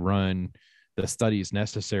them to run the studies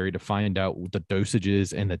necessary to find out the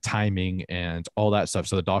dosages and the timing and all that stuff.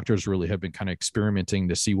 So the doctors really have been kind of experimenting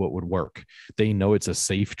to see what would work. They know it's a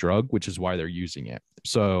safe drug, which is why they're using it.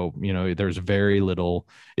 So, there's very little,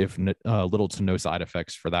 if little to no side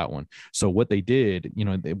effects for that one. So what they did,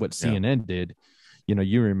 what CNN did,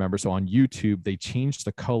 you remember, so on YouTube, they changed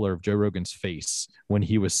the color of Joe Rogan's face when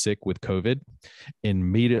he was sick with COVID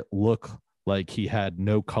and made it look like he had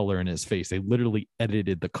no color in his face. They literally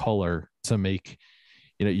edited the color to make,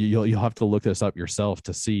 you'll have to look this up yourself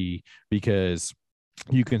to see, because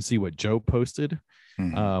you can see what Joe posted,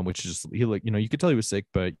 which is he like, you could tell he was sick,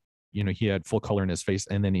 but he had full color in his face.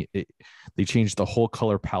 And then they changed the whole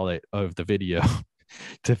color palette of the video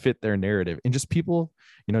to fit their narrative. And just people,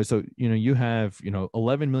 so, you have,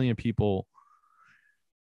 11 million people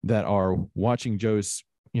that are watching Joe's,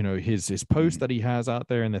 his post that he has out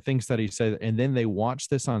there and the things that he said. And then they watch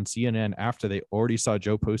this on CNN after they already saw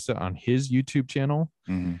Joe post it on his YouTube channel.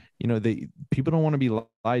 People don't want to be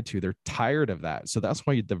lied to. They're tired of that. So that's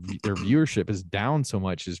why their viewership is down so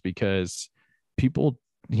much, is because people,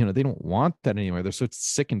 they don't want that anymore. They're so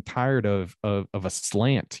sick and tired of a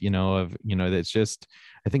slant, that's just,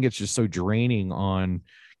 I think it's just so draining on,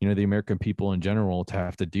 the American people in general to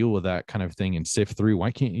have to deal with that kind of thing and sift through.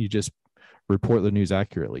 Why can't you just report the news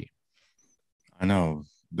accurately? I know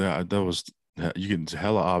that was, you can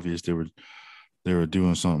hella obvious they were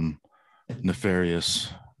doing something nefarious.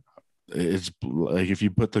 It's like if you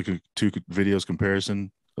put the two videos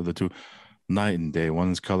comparison of the two, night and day.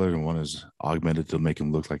 One is colored and one is augmented to make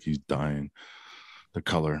him look like he's dying. The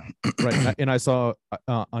color, right? And I saw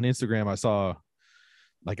on Instagram, I saw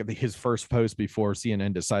like his first post before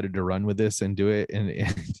CNN decided to run with this and do it, and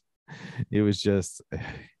it was just,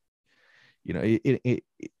 the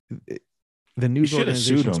news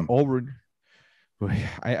organizations already.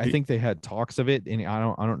 I think they had talks of it, and I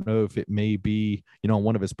don't know if it may be, on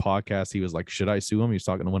one of his podcasts, he was like, should I sue him? He was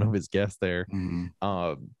talking to one of his guests there.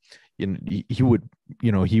 He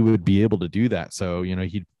would be able to do that. So,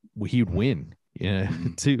 he'd win,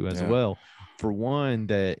 too, as well. For one,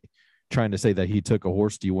 that trying to say that he took a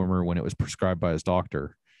horse dewormer when it was prescribed by his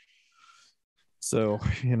doctor. So,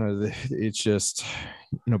 it's just,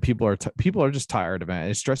 people are just tired of it.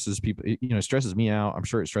 It stresses people, it stresses me out. I'm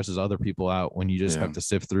sure it stresses other people out when you just have to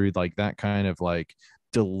sift through like that kind of like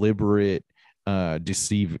deliberate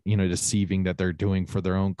deceiving that they're doing for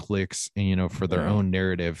their own clicks and, for their own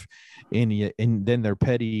narrative. And then they're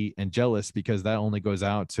petty and jealous because that only goes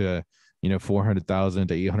out to, 400,000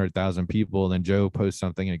 to 800,000 people. And then Joe posts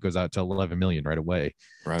something and it goes out to 11 million right away.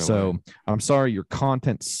 So I'm sorry, your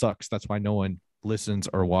content sucks. That's why no one listens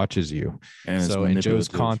or watches you. And Joe's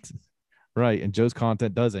content, right? And Joe's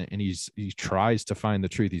content doesn't, and he tries to find the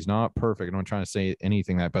truth. He's not perfect. I'm not trying to say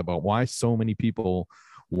anything but why so many people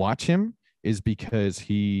watch him is because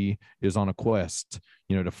he is on a quest,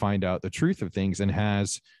 to find out the truth of things, and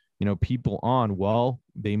has, people on, well,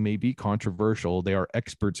 they may be controversial. They are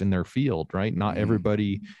experts in their field, right? Not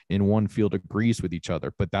everybody in one field agrees with each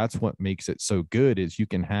other, but that's what makes it so good, is you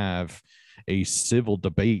can have a civil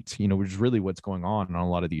debate, which is really what's going on a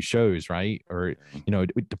lot of these shows, right? Or,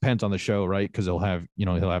 it depends on the show, right? Because he'll have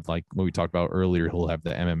like what we talked about earlier, he'll have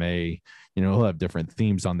the MMA, he'll have different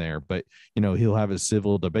themes on there, but, he'll have a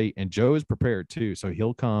civil debate, and Joe is prepared too. So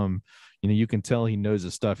he'll come, you can tell he knows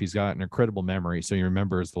his stuff. He's got an incredible memory. So he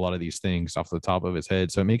remembers a lot of these things off the top of his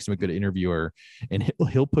head. So it makes him a good interviewer, and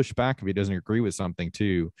he'll push back if he doesn't agree with something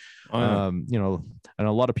too. And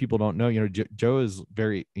a lot of people don't know, Joe is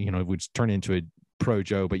very, would turn into a pro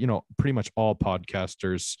Joe, but, pretty much all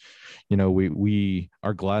podcasters, we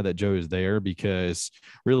are glad that Joe is there, because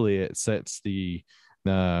really it sets the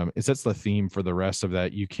theme for the rest of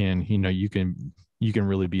that. You can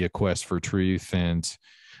really be a quest for truth, and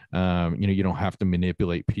you don't have to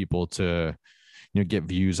manipulate people to get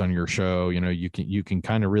views on your show. You can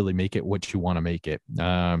kind of really make it what you want to make it.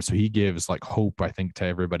 So he gives like hope, I think, to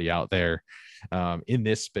everybody out there in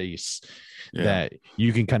this space that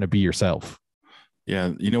you can kind of be yourself.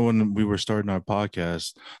 When we were starting our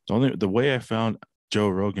podcast, the way I found Joe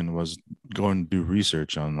Rogan was going to do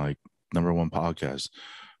research on like number one podcast,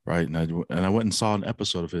 right? And I went and saw an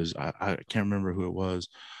episode of his. I can't remember who it was.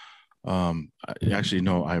 Actually,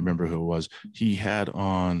 no, I remember who it was. He had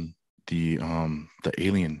on the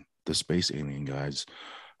space alien guys.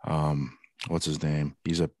 What's his name?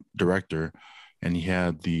 He's a director, and he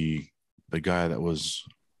had the guy that was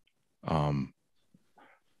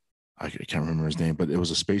I can't remember his name, but it was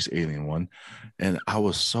a space alien one. And I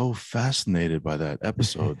was so fascinated by that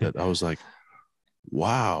episode that I was like,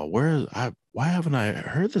 wow, why haven't I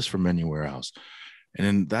heard this from anywhere else? And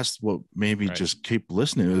then that's what made me just keep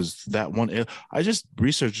listening. It was that one. I just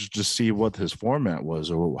researched to see what his format was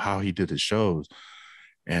or how he did his shows.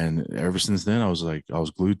 And ever since then, I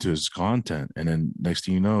was glued to his content. And then next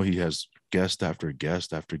thing you know, he has guest after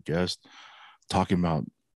guest after guest talking about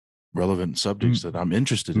relevant subjects that I'm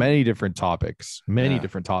interested in. Many different topics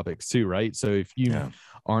too, right? So if you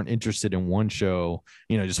aren't interested in one show,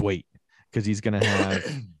 just wait, because he's going to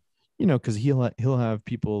have because he'll have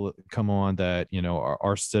people come on that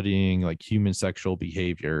are studying like human sexual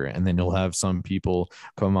behavior, and then he'll have some people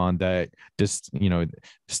come on that just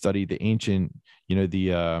study the ancient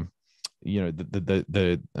the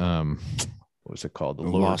what's it called, the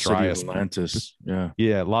Lost City of Atlantis.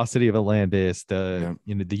 Lost City of Atlantis, the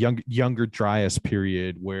younger Dryas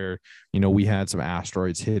period, where we had some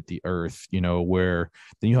asteroids hit the earth, where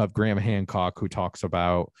then you have Graham Hancock, who talks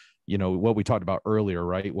about what we talked about earlier,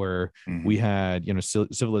 right? Where we had,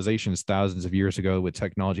 civilizations thousands of years ago with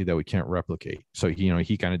technology that we can't replicate. So,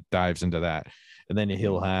 he kind of dives into that. And then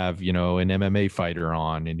he'll have, an MMA fighter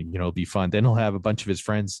on, and, it'll be fun. Then he'll have a bunch of his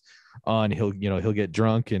friends on. He'll get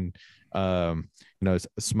drunk and,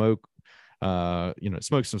 smoke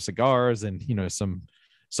some cigars and,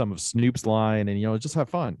 some of Snoop's line, and, just have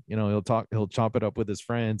fun. He'll chop it up with his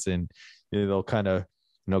friends, and they'll kind of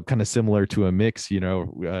similar to a mix,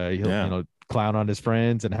 he'll clown on his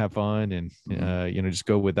friends and have fun, and just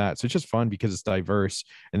go with that. So it's just fun because it's diverse.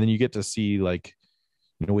 And then you get to see, like,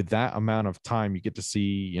 with that amount of time, you get to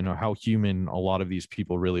see, how human a lot of these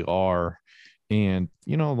people really are. And,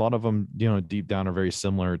 a lot of them, deep down are very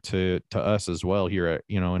similar to us as well here at,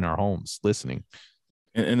 in our homes listening.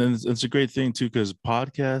 And then it's a great thing too, because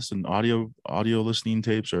podcasts and audio listening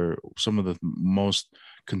tapes are some of the most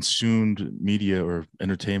consumed media or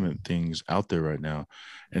entertainment things out there right now.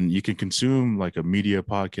 And you can consume like a media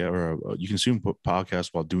podcast, or you consume podcasts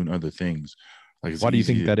while doing other things. Like, why do you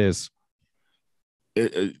think that is?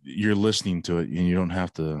 You're listening to it, and you don't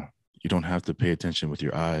have to pay attention with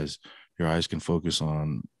your eyes. Your eyes can focus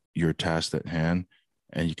on your task at hand,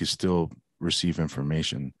 and you can still receive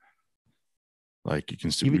information. Like you can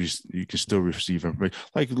still receive information.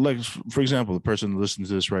 Like for example, the person listening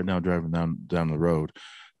to this right now driving down the road,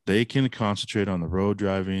 they can concentrate on the road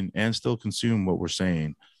driving and still consume what we're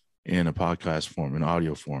saying in a podcast form, in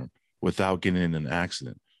audio form, without getting in an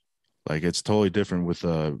accident. Like it's totally different with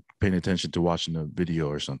paying attention to watching a video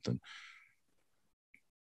or something.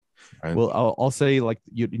 Right? Well, I'll say, like,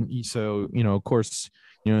 so of course,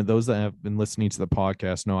 those that have been listening to the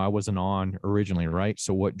podcast know I wasn't on originally, right?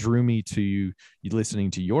 So what drew me to you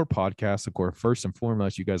listening to your podcast, of course, first and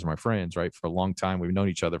foremost, you guys are my friends, right? For a long time. We've known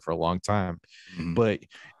each other for a long time. Mm-hmm. But,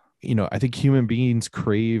 I think human beings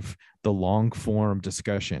crave the long form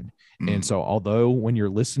discussion. Mm-hmm. And so although when you're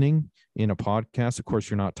listening in a podcast, of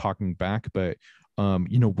course, you're not talking back, but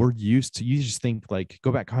we're used to, you just think, like,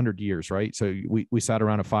 go back 100 years, right? So we sat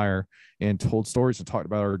around a fire and told stories and talked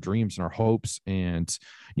about our dreams and our hopes. And,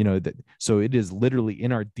 so it is literally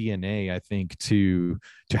in our DNA, I think, to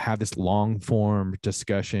have this long form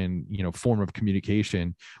discussion, form of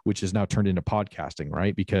communication, which is now turned into podcasting,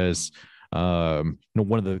 right? Because, one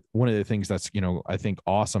of the things that's, I think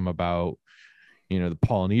awesome about, the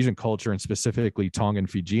Polynesian culture, and specifically Tongan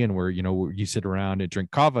Fijian, where, you sit around and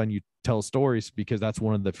drink kava and you tell stories, because that's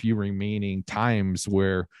one of the few remaining times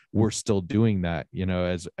where we're still doing that,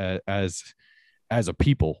 as a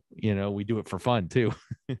people, we do it for fun too.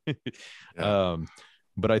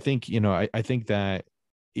 But I think, I think that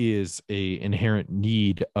is a inherent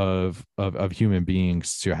need of human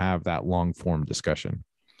beings, to have that long form discussion.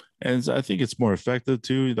 And I think it's more effective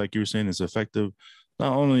too. Like you were saying, it's effective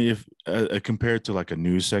not only if compared to like a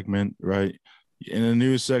news segment, right? In a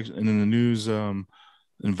news section, in the news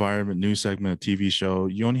environment, news segment, a TV show,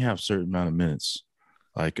 you only have a certain amount of minutes.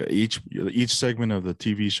 Like each segment of the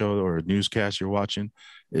TV show or newscast you're watching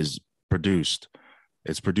is produced.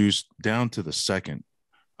 It's produced down to the second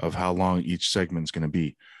of how long each segment is going to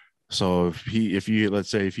be. So if you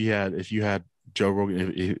had Joe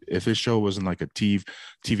Rogan, if his show was in like a TV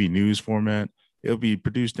news format, it'll be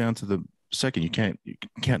produced down to the second. You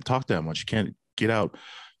can't talk that much. You can't get out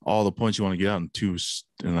all the points you want to get out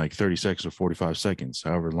in like 30 seconds or 45 seconds,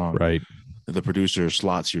 however long the producer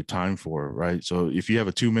slots your time for, right? So if you have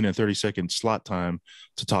a 2 minute, 30-second slot time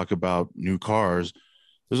to talk about new cars,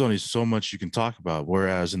 there's only so much you can talk about.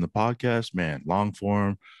 Whereas in the podcast, man, long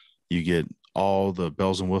form, you get all the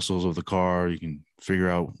bells and whistles of the car. You can figure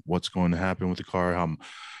out what's going to happen with the car,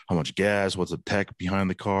 how much gas, what's the tech behind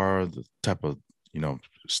the car, the type of,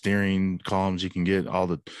 steering columns you can get, all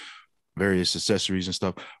the various accessories and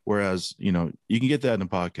stuff. Whereas, you can get that in a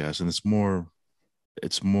podcast, and it's more,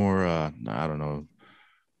 I don't know,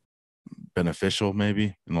 beneficial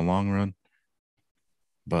maybe in the long run.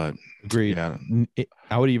 But Agreed. yeah,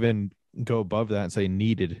 I would even go above that and say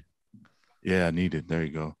needed. yeah, needed. There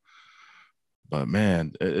you go. But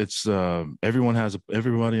man, it's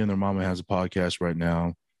everybody and their mama has a podcast right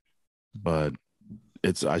now. But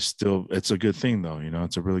it's a good thing though.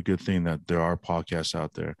 It's a really good thing that there are podcasts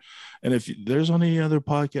out there. And if there's any other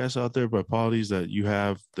podcasts out there by qualities that you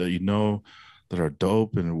have that that are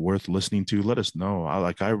dope and worth listening to, let us know.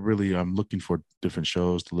 I'm looking for different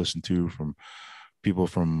shows to listen to from people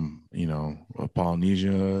from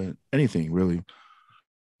Polynesia, anything really.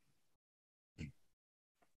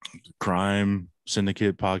 Crime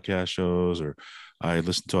syndicate podcast shows, or I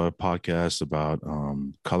listened to a podcast about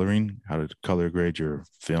coloring, how to color grade your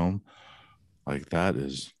film. Like that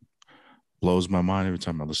blows my mind every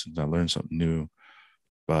time I listen to. I learn something new.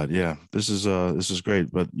 But yeah, this is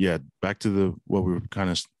great. But yeah, back to what we're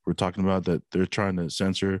talking about, that they're trying to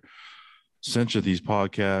censor these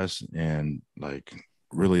podcasts and like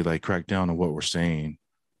really like crack down on what we're saying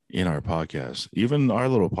in our podcast, even our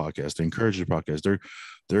little podcast, the Encourager podcast.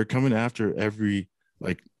 They're coming after every,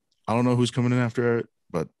 like, I don't know who's coming in after it,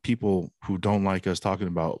 but people who don't like us talking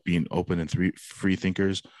about being open and free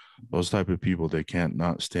thinkers, those type of people, they can't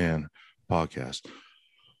not stand podcasts.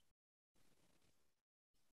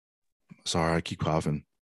 Sorry, I keep coughing.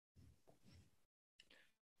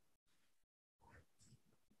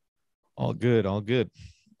 All good, all good.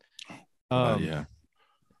 Yeah.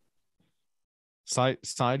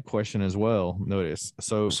 Side question as well. Notice.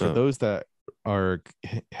 So What's for up? those that are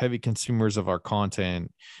heavy consumers of our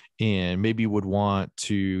content and maybe would want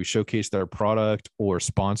to showcase their product or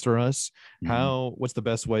sponsor us, what's the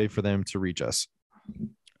best way for them to reach us?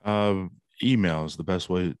 Email is the best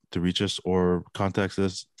way to reach us, or contact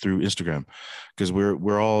us through Instagram, because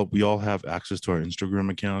we all have access to our Instagram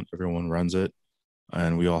account. Everyone runs it,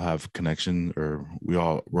 and we all have connection, or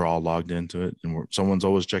we're all logged into it, and someone's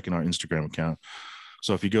always checking our Instagram account.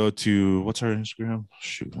 So if you go to, what's our Instagram?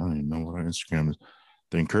 Shoot, I don't even know what our Instagram is.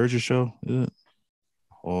 The Encourager Show, is it?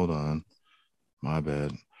 Hold on, my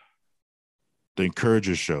bad. The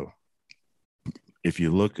Encourager Show. If you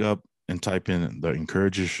look up and type in the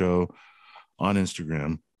Encourager Show on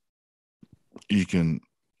Instagram, you can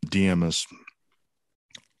DM us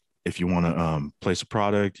if you want to place a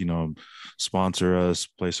product, sponsor us,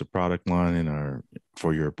 place a product line in our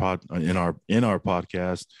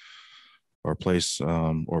podcast, or place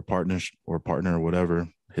or partner or whatever.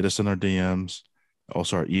 Hit us in our DMs.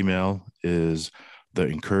 Also, our email is the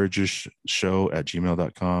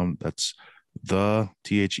encouragershow@gmail.com. That's the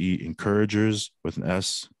THE encouragers with an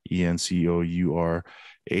S,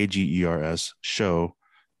 ENCOURAGERS show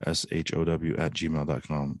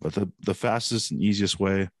SHOW@gmail.com. But the fastest and easiest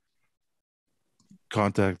way,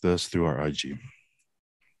 contact us through our IG,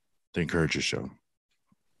 the Encourager Show.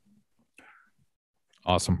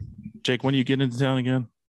 Awesome. Jake, when do you get into town again?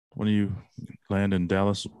 When do you land in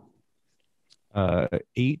Dallas?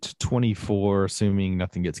 8/24, assuming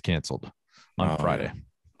nothing gets canceled on Friday. Yeah.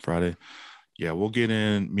 Friday. Yeah, we'll get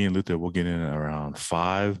in. Me and Luther, we'll get in around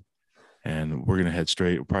 5, and we're gonna head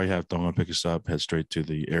straight. We'll probably have Tonga pick us up, head straight to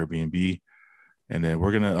the Airbnb, and then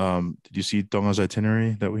we're gonna. Did you see Tonga's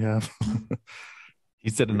itinerary that we have? He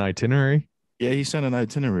said an itinerary. Yeah, he sent an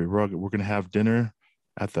itinerary. We're gonna have dinner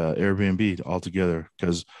at the Airbnb all together,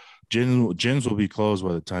 because Jin's will be closed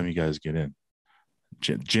by the time you guys get in.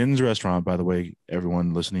 Jin's restaurant, by the way,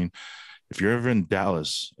 everyone listening, if you're ever in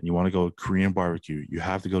Dallas and you want to go Korean barbecue, you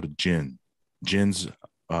have to go to Jin's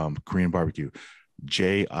Korean barbecue,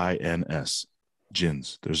 JINS,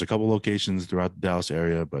 Jin's. There's a couple locations throughout the Dallas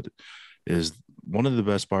area, but it is one of the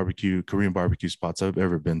best Korean barbecue spots I've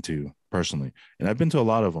ever been to personally. And I've been to a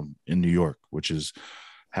lot of them in New York, which has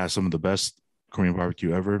some of the best Korean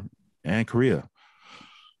barbecue ever, and Korea.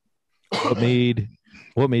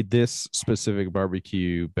 What made this specific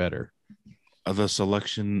barbecue better? The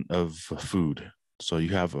selection of food. So you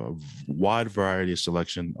have a wide variety of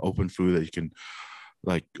selection, open food that you can,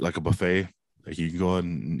 like a buffet, like you can go ahead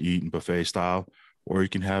and eat in buffet style, or you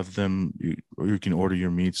can have or you can order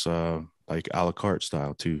your meats like a la carte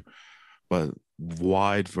style too. But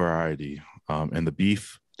wide variety. And the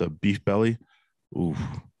beef belly, ooh,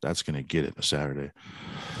 that's gonna get it a Saturday.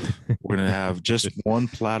 We're gonna have just one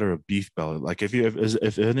platter of beef belly. Like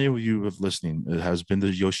if any of you have listening has been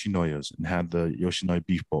to Yoshinoya's and had the Yoshinoya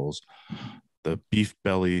beef bowls, the beef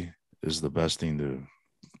belly is the best thing to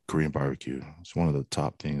Korean barbecue. It's one of the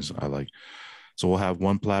top things I like. So we'll have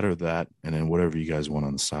one platter of that, and then whatever you guys want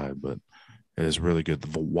on the side. But it is really good.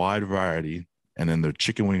 The wide variety, and then the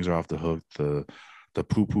chicken wings are off the hook. The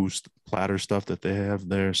poo-poo platter stuff that they have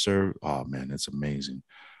there served. Oh man, it's amazing.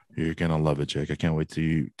 You're gonna love it, Jake. I can't wait to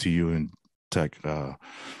you and Tech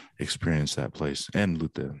experience that place and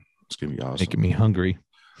Luther. It's gonna be awesome. Making me hungry.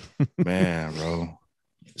 Man, bro.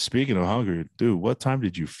 Speaking of hungry, dude, what time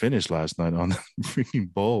did you finish last night on the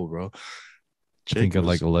freaking bowl, bro? I think at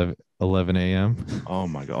like 11 a.m. Oh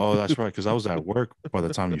my god. Oh, that's right. Because I was at work by the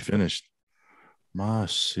time you finished. My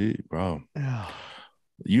shit, bro.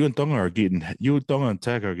 You and Tonga and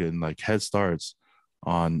Tech are getting like head starts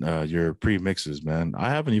on your pre-mixes, man. I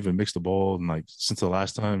haven't even mixed a bowl in, like since the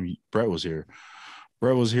last time Brett was here.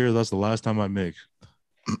 Brett was here. That's the last time I mixed.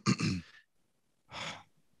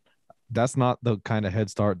 That's not the kind of head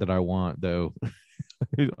start that I want, though.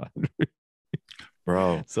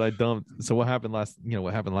 Bro. So I dumped. So what happened last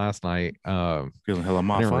night? Feeling hella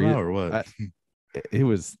mafana or what? It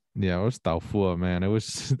was taufua, man. It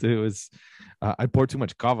was I poured too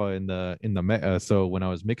much kava in the so when I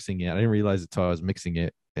was mixing it, I didn't realize it till I was mixing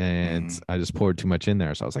it, and I just poured too much in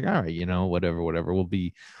there. So I was like, all right, whatever. We'll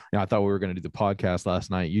be. I thought we were gonna do the podcast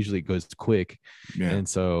last night. Usually it goes quick, and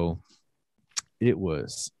so it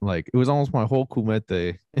was almost my whole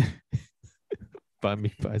kumete.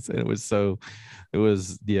 I said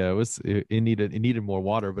it needed more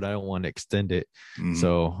water, but I don't want to extend it.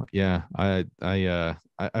 So yeah, I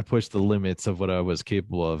pushed the limits of what I was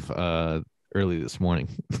capable of early this morning.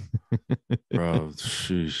 Bro,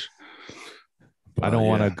 sheesh. I don't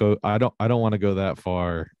want to go. I don't want to go that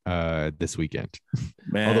far this weekend.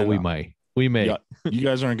 Man, although we may. Yeah, you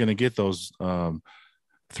guys aren't gonna get those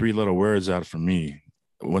 3 little words out from me.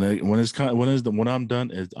 When I'm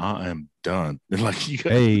done, I am done. Like you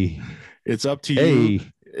guys, it's up to you.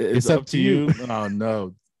 It's up to you. Oh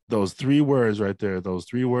no, those 3 words right there. Those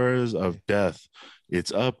 3 words of death.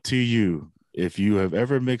 It's up to you. If you have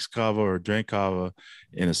ever mixed kava or drank kava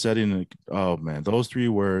in a setting, oh man, those 3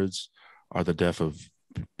 words are the death of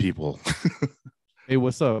people. Hey,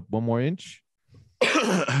 what's up? 1 more inch?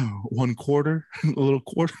 1/4, a little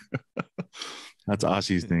quarter. That's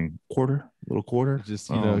Aussie's thing. Little quarter. Just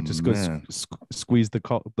go squeeze the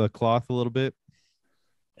cloth a little bit.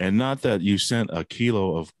 And not that you sent a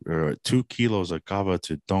kilo of or 2 kilos of kava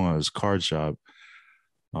to Tonga's card shop.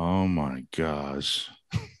 Oh my gosh.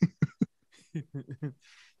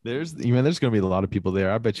 There's gonna be a lot of people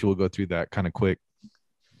there. I bet you will go through that kind of quick.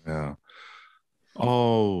 Yeah.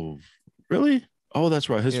 Oh, really? Oh, that's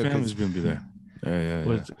right. His family's gonna be there. Yeah.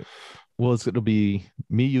 Well, it'll be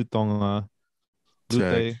me, you, Tonga,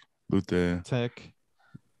 Lute, Tech,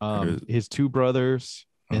 his 2 brothers,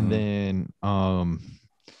 and then one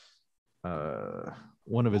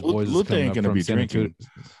of his boys is coming up from San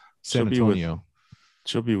Antonio.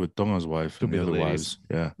 She'll be with Tonga's wife and the other wives.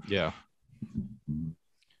 Yeah.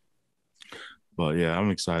 But yeah, I'm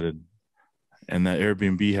excited. And that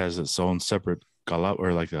Airbnb has its own separate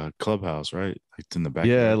or like a clubhouse, right? Like it's in the back.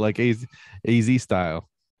 Yeah, like AZ style.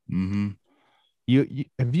 Mm-hmm. You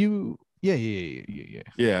have you? Yeah.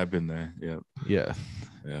 Yeah, I've been there. Yeah.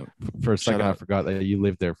 For a second, I forgot that you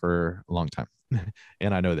lived there for a long time,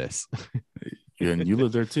 and I know this. Yeah, and you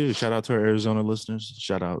live there too. Shout out to our Arizona listeners.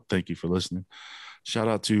 Shout out, thank you for listening. Shout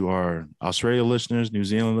out to our Australia listeners, New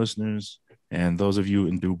Zealand listeners, and those of you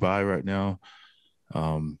in Dubai right now.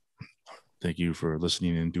 Thank you for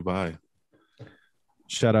listening in Dubai.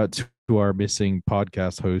 Shout out to our missing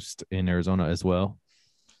podcast host in Arizona as well.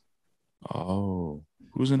 Oh,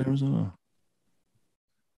 who's in Arizona?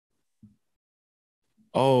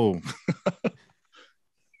 Oh,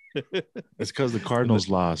 it's because the Cardinals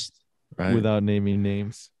lost, right? Without naming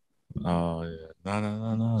names. Oh yeah,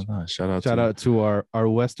 no. Shout out to our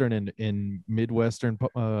Western and Midwestern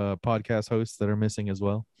podcast hosts that are missing as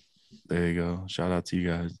well. There you go. Shout out to you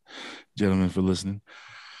guys, gentlemen, for listening.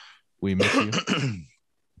 We miss you.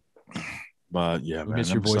 But yeah, we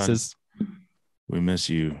miss your voices. We miss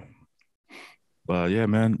you. But yeah,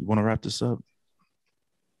 man, you want to wrap this up?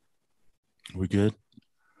 We good?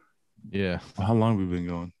 Yeah. How long have we been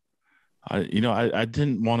going? I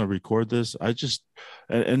didn't want to record this. I just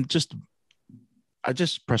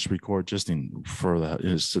pressed record just for that.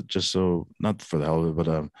 It's just so not for the hell of it,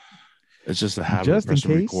 but it's just a habit of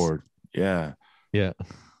pressing record. Yeah.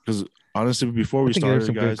 Because honestly, before we started, there's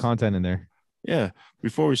some good content in there. Yeah.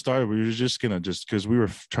 Before we started, we were just gonna because we were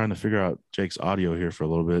trying to figure out Jake's audio here for a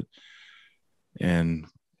little bit, and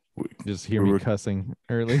just hear me cussing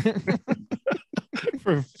early.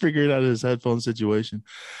 For figuring out his headphone situation.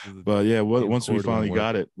 But yeah, once we finally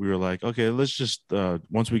got it, we were like, okay, let's just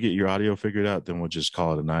once we get your audio figured out, then we'll just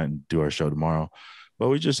call it a night and do our show tomorrow. But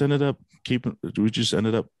we just ended up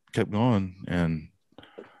kept going, and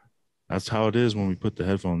that's how it is when we put the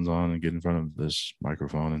headphones on and get in front of this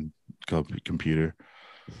microphone and computer.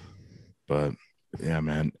 But yeah,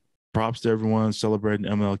 man, props to everyone celebrating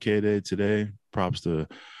MLK Day today.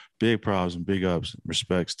 Big props and big ups,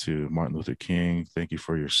 respects to Martin Luther King. Thank you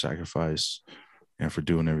for your sacrifice and for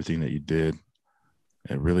doing everything that you did.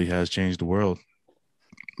 It really has changed the world.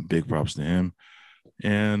 Big props to him.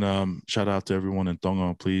 And shout out to everyone in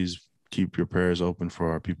Tonga. Please keep your prayers open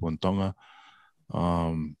for our people in Tonga.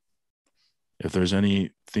 If there's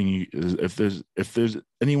anything, if there's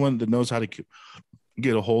anyone that knows how to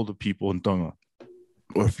get a hold of people in Tonga,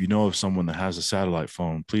 or if you know of someone that has a satellite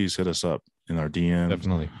phone, please hit us up in our DMs.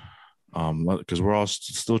 Definitely. Because we're all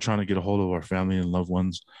still trying to get a hold of our family and loved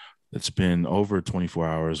ones. It's been over 24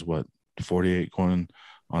 hours, 48 going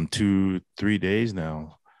on 2-3 days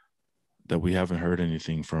now that we haven't heard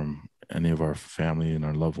anything from any of our family and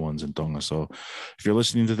our loved ones in Tonga. So if you're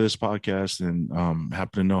listening to this podcast and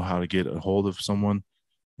happen to know how to get a hold of someone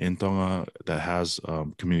in Tonga that has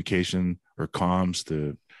communication or comms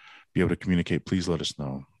to be able to communicate, please let us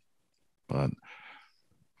know. But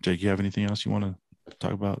Jake, you have anything else you want to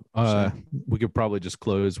talk about? We could probably just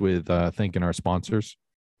close with thanking our sponsors.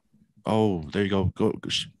 Oh, there you go. Go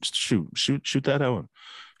shoot that out.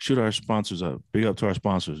 Shoot our sponsors up. Big up to our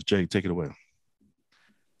sponsors. Jake, take it away.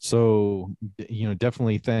 So,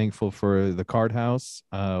 definitely thankful for the Card House,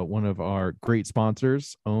 one of our great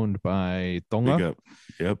sponsors, owned by Tonga.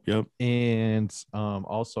 Big up. Yep. And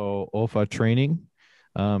also OFA Training,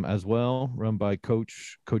 as well, run by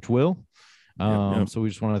Coach Will. Yep. So we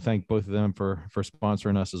just want to thank both of them for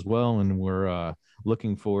sponsoring us as well, and we're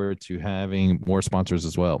looking forward to having more sponsors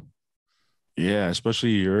as well. Yeah,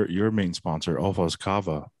 especially your main sponsor, Ofa's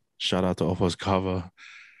Kava. Shout out to Ofa's Kava,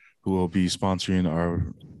 who will be sponsoring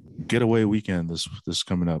our getaway weekend this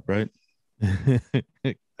coming up, right?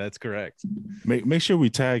 That's correct. Make sure we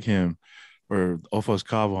tag him or Ofa's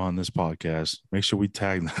Kava on this podcast. Make sure we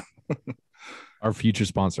tag them. Our future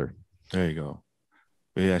sponsor. There you go.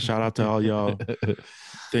 But yeah, shout out to all y'all.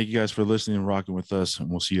 Thank you guys for listening and rocking with us, and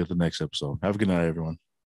we'll see you at the next episode. Have a good night, everyone.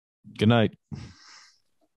 Good night.